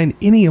to find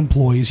any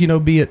employees,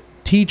 be it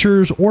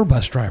teachers or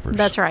bus drivers.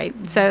 That's right.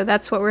 So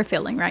that's what we're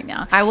feeling right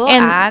now. I will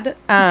add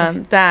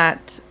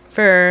that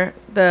for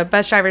the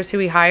bus drivers who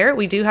we hire,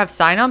 we do have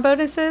sign-on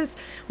bonuses.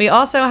 We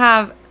also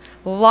have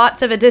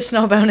lots of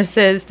additional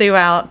bonuses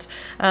throughout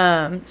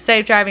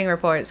safe driving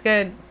reports,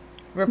 good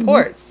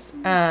reports,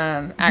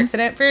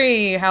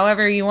 accident-free,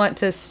 however you want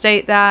to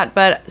state that,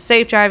 but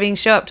safe driving,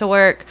 show up to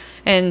work,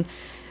 and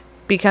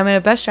becoming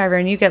a bus driver,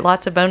 and you get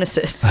lots of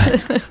bonuses.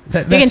 You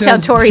can tell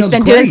Tori's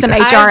been doing some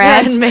HR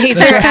ads.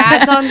 Major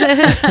ads on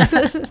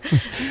this.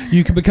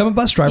 You can become a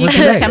bus driver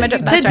today.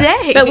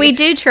 Today. But we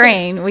do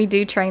train. We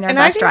do train our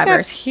bus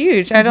drivers. That's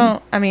huge.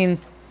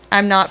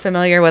 I'm not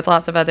familiar with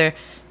lots of other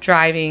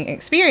driving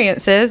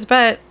experiences,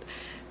 but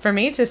for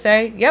me to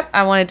say, yep,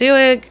 I want to do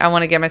it, I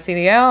want to get my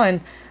CDL,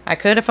 and I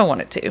could if I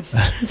wanted to.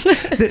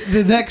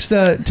 The next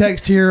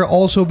text here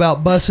also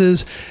about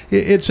buses.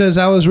 It says,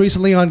 I was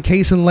recently on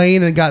Cason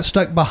Lane and got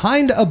stuck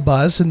behind a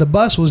bus, and the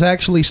bus was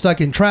actually stuck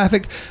in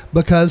traffic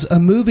because a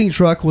moving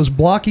truck was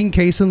blocking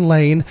Cason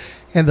Lane,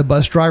 and the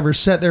bus driver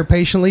sat there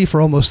patiently for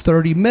almost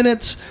 30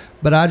 minutes,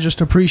 but I just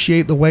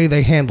appreciate the way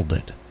they handled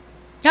it.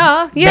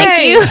 Oh, yay.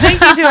 Thank you.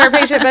 Thank you to our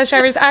patient bus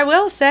drivers. I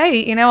will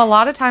say, a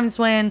lot of times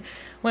when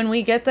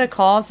we get the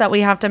calls that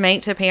we have to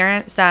make to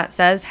parents that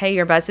says, hey,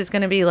 your bus is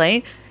going to be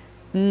late,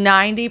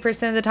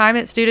 90% of the time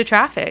it's due to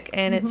traffic,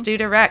 and it's due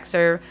to wrecks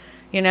or,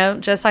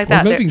 just like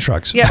that. Or moving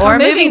trucks. Yeah, or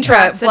moving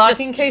trucks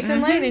blocking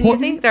Cason Lane. And you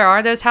think there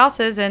are those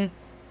houses, and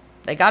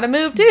they got to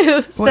move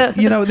too. So.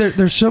 Well,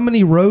 there's so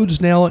many roads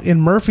now in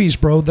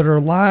Murfreesboro that are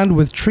lined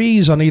with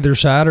trees on either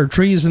side or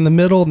trees in the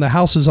middle and the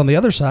houses on the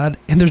other side,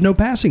 and there's no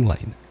passing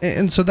lane.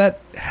 And so that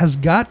has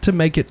got to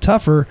make it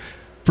tougher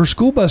for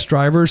school bus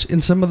drivers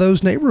in some of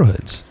those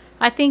neighborhoods.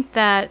 I think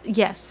that,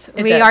 yes,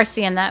 we are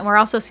seeing that. And we're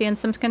also seeing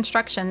some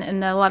construction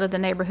in a lot of the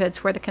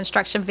neighborhoods where the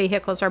construction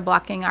vehicles are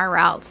blocking our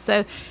routes.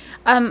 So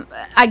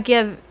I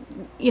give,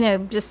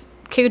 just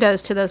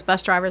kudos to those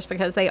bus drivers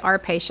because they are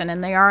patient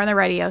and they are on the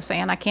radio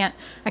saying, I can't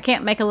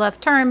make a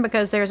left turn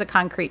because there's a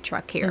concrete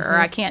truck here, or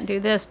I can't do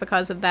this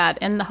because of that.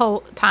 And the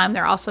whole time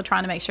they're also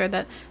trying to make sure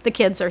that the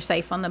kids are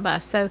safe on the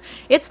bus. So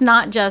it's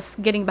not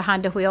just getting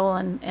behind a wheel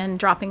and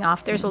dropping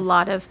off. There's a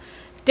lot of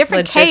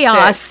different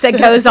chaos that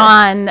goes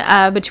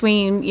on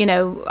between,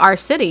 our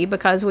city,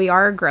 because we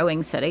are a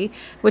growing city,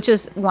 which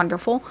is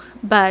wonderful.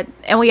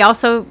 And we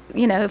also,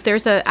 if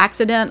there's an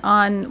accident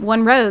on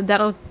one road,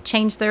 that'll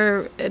change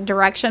their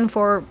direction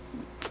for,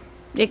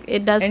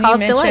 it does cause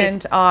delays. And you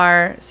mentioned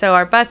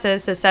our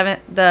buses,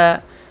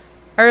 the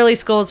early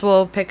schools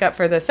will pick up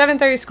for the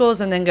 7:30 schools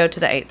and then go to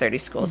the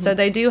 8:30 schools. So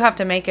they do have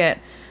to make it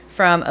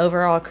from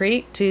Overall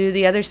Creek to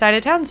the other side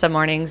of town some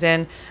mornings.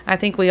 And I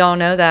think we all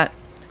know that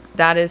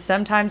is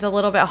sometimes a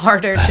little bit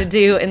harder to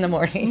do in the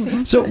morning.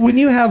 So when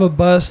you have a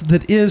bus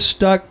that is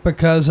stuck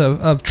because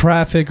of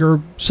traffic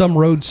or some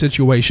road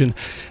situation,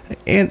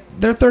 and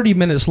they're 30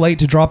 minutes late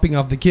to dropping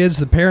off the kids,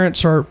 the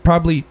parents are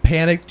probably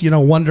panicked,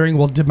 wondering,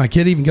 well, did my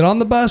kid even get on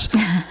the bus?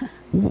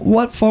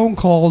 What phone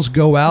calls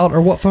go out,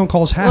 or what phone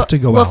calls have to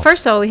go out? Well,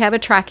 first of all, we have a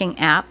tracking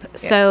app,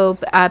 so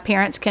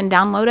parents can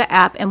download an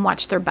app and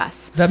watch their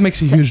bus. That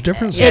makes a huge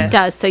difference. It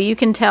does. So you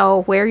can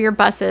tell where your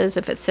bus is,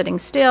 if it's sitting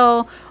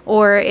still,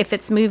 or if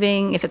it's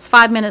moving, if it's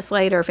 5 minutes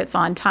late, or if it's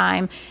on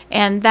time.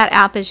 And that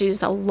app is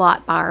used a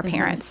lot by our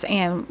parents,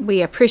 and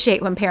we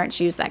appreciate when parents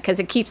use that because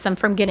it keeps them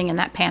from getting in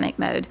that panic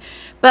mode.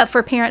 But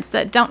for parents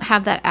that don't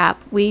have that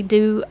app, we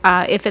do,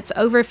 if it's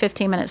over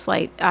 15 minutes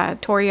late,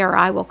 Tori or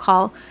I will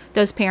call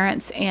those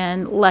parents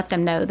and let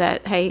them know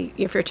that, hey,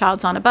 if your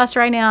child's on a bus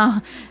right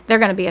now, they're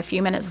going to be a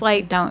few minutes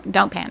late.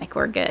 Don't panic.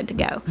 We're good to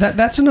go.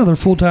 That's another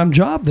full-time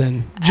job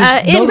then.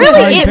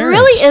 It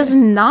really is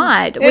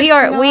not. We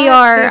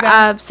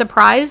are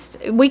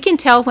surprised. We can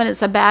tell when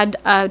it's a bad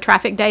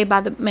traffic day by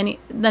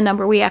the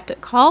number we have to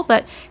call,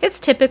 but it's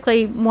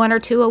typically 1 or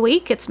 2 a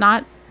week. It's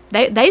not.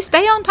 They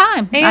stay on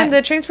time. And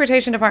the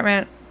transportation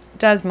department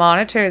does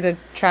monitor the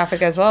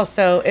traffic as well.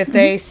 So if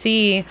they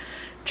see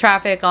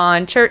traffic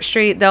on Church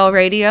Street, they'll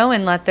radio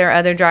and let their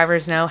other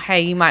drivers know,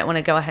 hey, you might want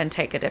to go ahead and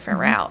take a different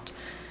route.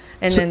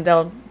 And then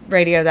they'll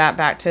radio that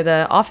back to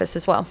the office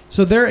as well.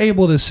 So they're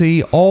able to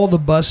see all the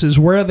buses,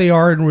 where they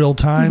are in real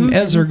time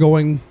as they're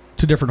going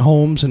to different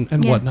homes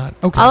and whatnot.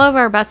 Okay. All of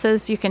our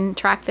buses, you can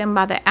track them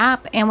by the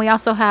app. And we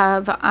also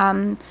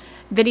have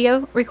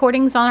video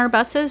recordings on our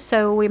buses,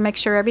 so we make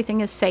sure everything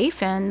is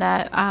safe and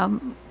that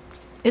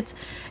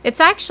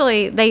it's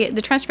actually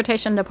the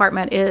transportation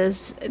department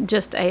is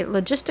just a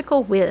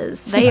logistical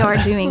whiz. They are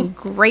doing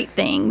great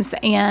things,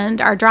 and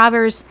our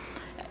drivers,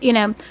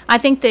 I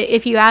think that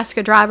if you ask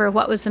a driver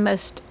what was the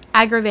most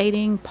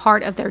aggravating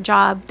part of their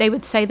job, they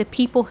would say the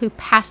people who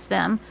pass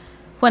them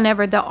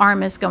whenever the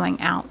arm is going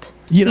out.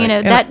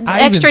 That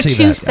extra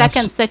 2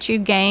 seconds that you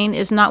gain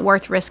is not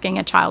worth risking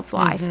a child's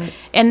life.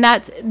 And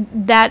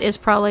that is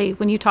probably,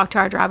 when you talk to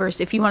our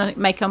drivers, if you want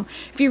to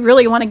if you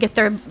really want to get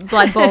their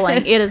blood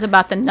boiling, it is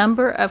about the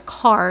number of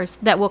cars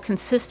that will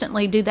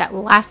consistently do that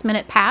last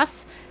minute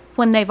pass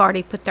when they've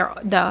already put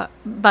the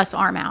bus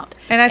arm out.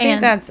 And I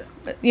think that's,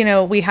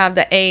 we have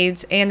the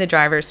aides and the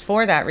drivers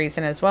for that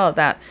reason as well,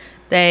 that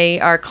they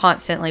are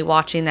constantly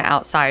watching the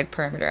outside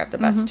perimeter of the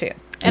bus too.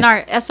 And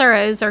our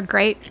SROs are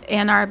great,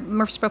 and our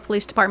Murfreesboro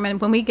Police Department,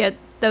 when we get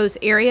those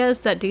areas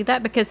that do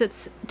that, because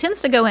it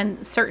tends to go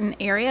in certain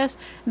areas,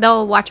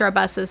 they'll watch our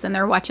buses and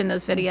they're watching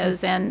those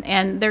videos,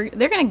 and they're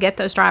going to get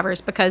those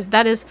drivers, because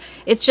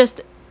it's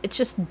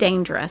just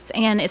dangerous,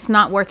 and it's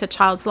not worth a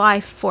child's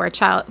life for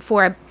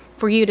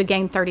you to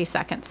gain 30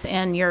 seconds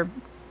in your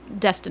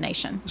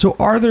destination. So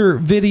are there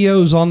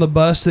videos on the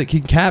bus that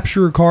can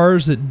capture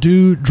cars that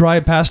do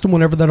drive past them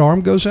whenever that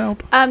arm goes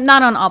out?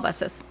 Not on all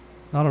buses.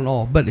 Not at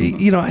all, but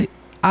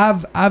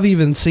I've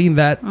even seen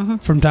that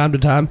from time to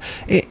time,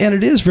 and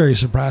it is very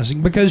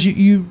surprising, because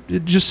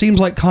it just seems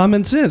like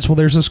common sense. Well,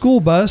 there's a school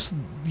bus,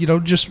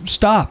 just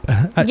stop.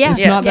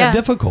 It's not that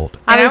difficult.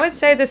 And I would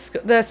say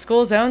the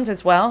school zones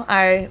as well.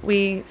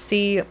 We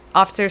see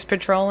officers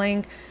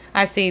patrolling.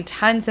 I see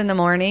tons in the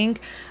morning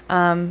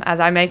as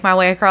I make my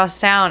way across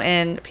town,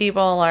 and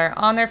people are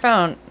on their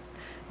phone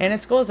in a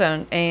school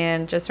zone,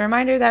 and just a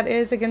reminder, that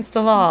is against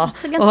the law.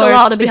 It's against the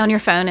law to be on your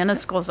phone in a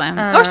school zone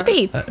or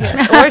speed.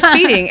 Or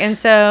speeding. And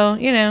so,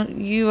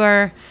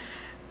 you're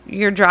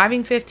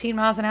driving 15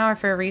 miles an hour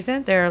for a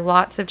reason. There are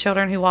lots of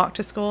children who walk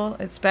to school,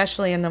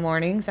 especially in the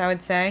mornings, I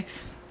would say.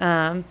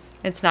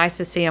 It's nice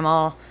to see them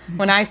all.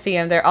 When I see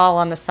them, they're all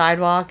on the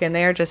sidewalk, and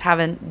they're just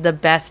having the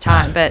best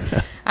time. But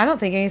I don't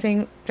think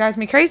anything drives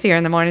me crazier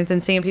in the mornings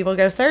than seeing people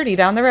go 30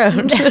 down the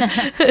road.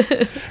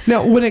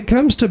 Now, when it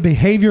comes to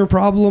behavior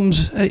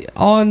problems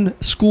on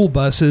school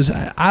buses,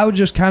 I would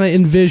just kind of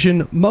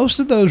envision most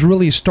of those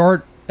really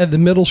start at the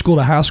middle school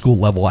to high school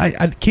level.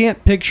 I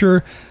can't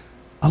picture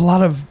a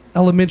lot of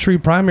elementary,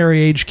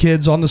 primary age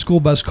kids on the school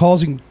bus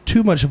causing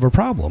too much of a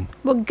problem.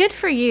 Well, good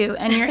for you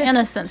and your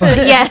innocence.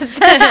 Yes.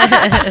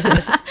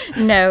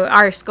 No,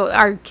 our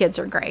kids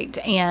are great,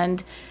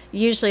 and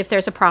usually if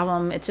there's a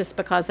problem, it's just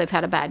because they've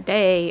had a bad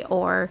day,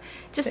 or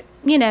just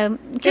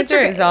kids are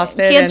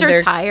exhausted, kids are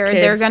tired.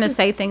 They're going to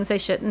say things they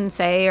shouldn't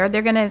say, or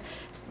they're going to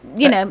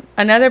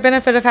another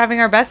benefit of having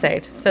our bus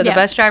aide, so the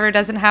bus driver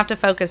doesn't have to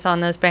focus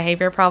on those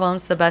behavior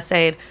problems. The bus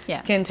aide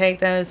can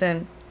take those,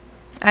 and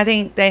I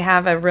think they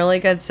have a really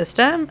good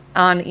system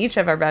on each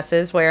of our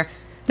buses where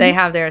they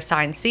have their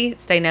assigned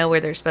seats. They know where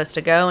they're supposed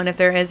to go. And if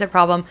there is a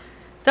problem,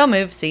 they'll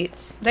move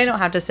seats. They don't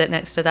have to sit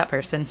next to that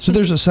person. So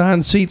there's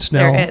assigned seats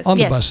now on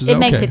the buses. It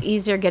makes it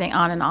easier getting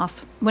on and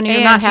off when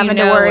you're not having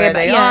to worry about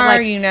they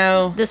are,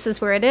 this is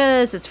where it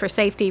is. It's for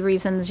safety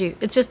reasons.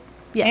 It's just,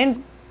 yes.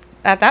 And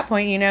at that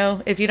point,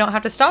 if you don't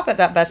have to stop at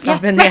that bus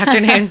stop in the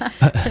afternoon,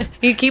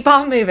 you keep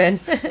on moving.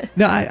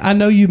 Now, I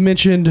know you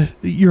mentioned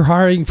you're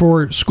hiring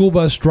for school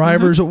bus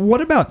drivers.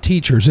 What about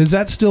teachers? Is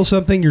that still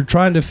something you're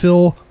trying to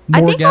fill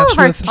more gaps with?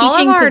 I think all of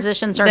our teaching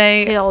positions are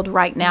filled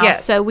right now.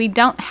 Yes. So we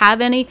don't have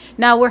any.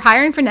 Now, we're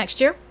hiring for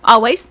next year,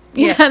 always.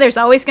 Yes. There's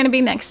always going to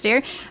be next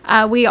year.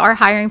 We are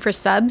hiring for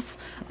subs.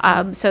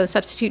 So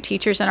substitute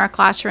teachers in our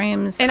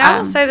classrooms. And I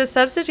will say the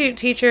substitute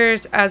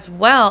teachers as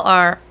well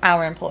are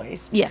our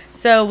employees. Yes.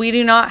 So we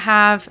do not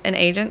have an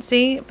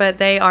agency, but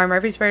they are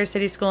Murfreesboro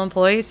City School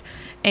employees.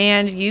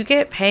 And you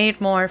get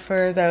paid more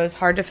for those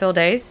hard to fill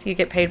days. You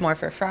get paid more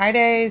for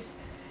Fridays,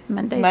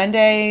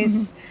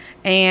 Mondays,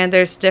 and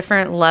there's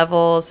different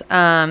levels.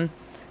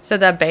 So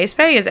the base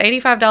pay is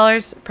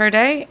 $85 per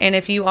day. And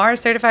if you are a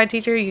certified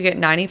teacher, you get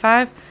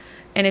 $95.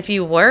 And if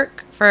you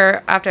work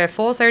after a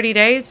full 30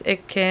 days,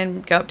 it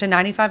can go up to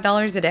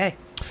 $95 a day.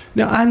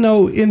 Now, I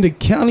know in the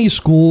county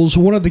schools,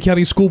 one of the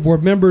county school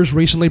board members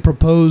recently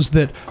proposed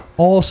that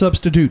all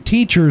substitute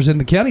teachers in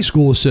the county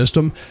school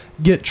system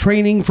get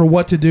training for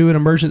what to do in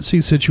emergency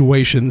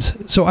situations.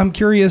 So I'm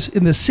curious,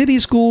 in the city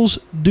schools,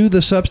 do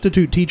the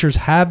substitute teachers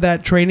have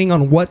that training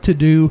on what to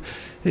do,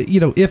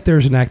 if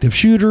there's an active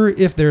shooter,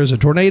 if there's a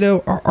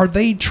tornado? Are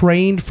they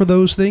trained for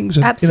those things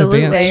absolutely.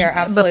 in advance? They are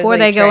absolutely Before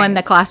they trained. go in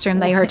the classroom,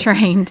 they are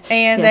trained.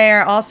 And they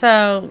are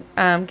also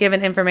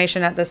given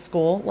information at the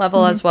school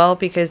level as well,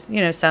 because,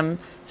 some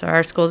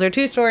our schools are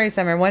 2-story,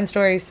 some are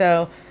 1-story.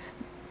 So,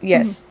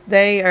 yes,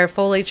 they are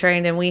fully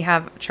trained, and we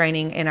have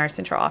training in our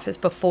central office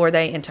before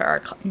they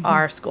enter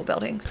our school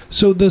buildings.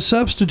 So the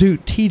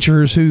substitute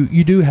teachers who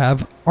you do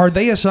have, are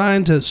they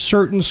assigned to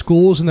certain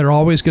schools and they're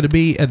always going to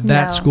be at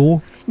that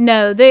school?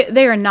 No,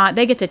 they are not.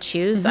 They get to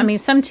choose. I mean,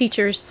 some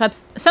teachers,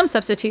 some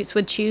substitutes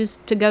would choose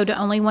to go to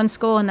only one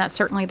school, and that's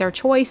certainly their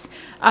choice.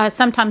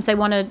 Sometimes they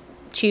want to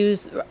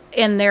choose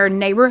in their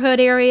neighborhood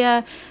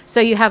area. So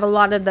you have a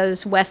lot of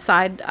those west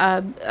side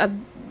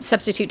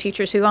substitute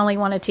teachers who only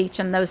want to teach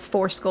in those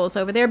 4 schools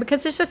over there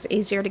because it's just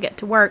easier to get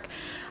to work.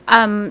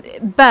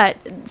 But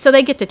so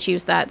they get to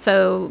choose that.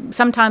 So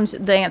sometimes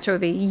the answer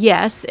would be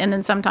yes, and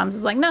then sometimes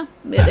it's like, no,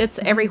 it's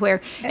everywhere.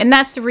 And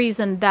that's the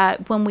reason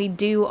that when we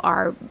do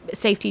our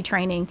safety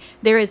training,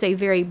 there is a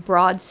very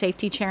broad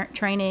safety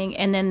training,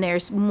 and then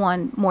there's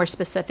one more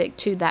specific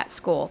to that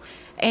school.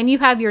 And you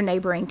have your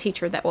neighboring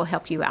teacher that will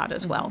help you out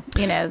as well.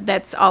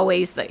 That's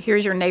always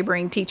here's your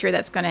neighboring teacher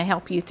that's going to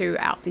help you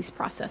throughout these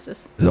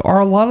processes.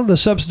 Are a lot of the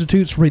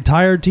substitutes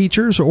retired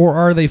teachers, or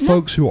are they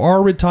folks who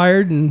are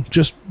retired and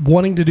just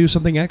wanting to do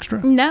something extra?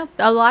 No,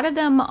 a lot of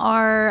them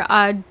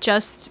are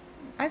just...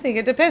 I think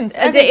it depends.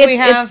 I think we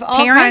have it's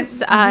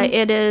parents.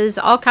 It is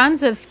all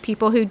kinds of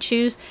people who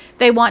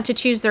they want to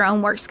choose their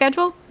own work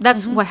schedule.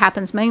 That's what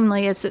happens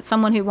mainly. It's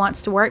someone who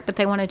wants to work, but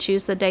they want to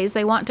choose the days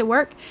they want to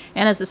work.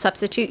 And as a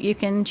substitute, you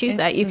can choose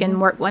that. You can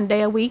work 1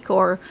 day a week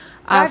or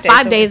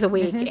 5 days a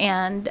week.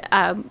 And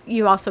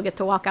you also get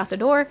to walk out the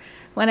door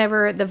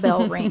whenever the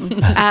bell rings.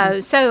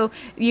 So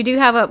we do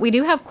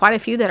have quite a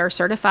few that are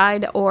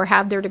certified or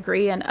have their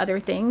degree in other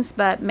things,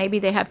 but maybe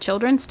they have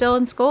children still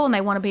in school and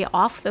they want to be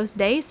off those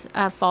days,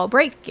 fall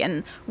break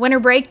and winter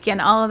break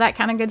and all of that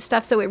kind of good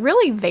stuff. So it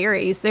really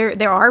varies.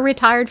 There are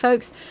retired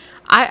folks.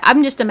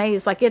 I'm just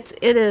amazed. It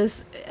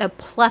is a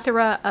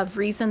plethora of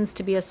reasons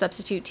to be a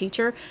substitute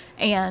teacher,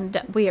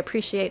 and we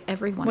appreciate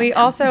everyone. We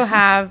also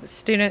have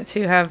students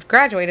who have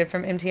graduated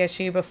from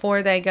MTSU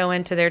before they go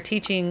into their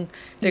teaching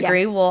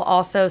degree. Yes. We'll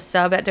also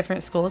sub at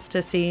different schools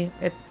to see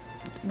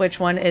which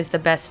one is the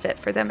best fit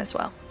for them as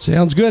well.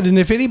 Sounds good. And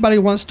if anybody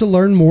wants to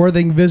learn more,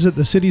 they can visit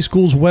the City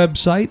Schools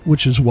website,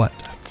 which is what?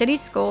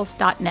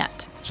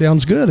 cityschools.net.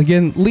 Sounds good.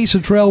 Again, Lisa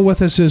Trell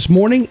with us this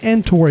morning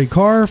and Tori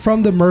Carr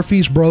from the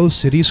Murfreesboro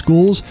City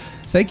Schools.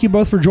 Thank you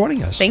both for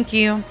joining us. Thank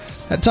you.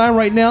 At time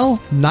right now,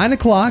 9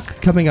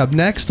 o'clock. Coming up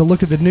next, a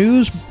look at the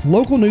news,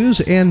 local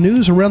news, and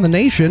news around the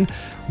nation.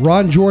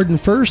 Ron Jordan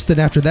first, then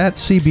after that,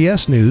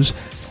 CBS News.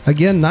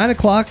 Again, 9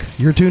 o'clock,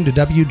 you're tuned to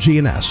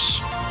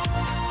WGNS.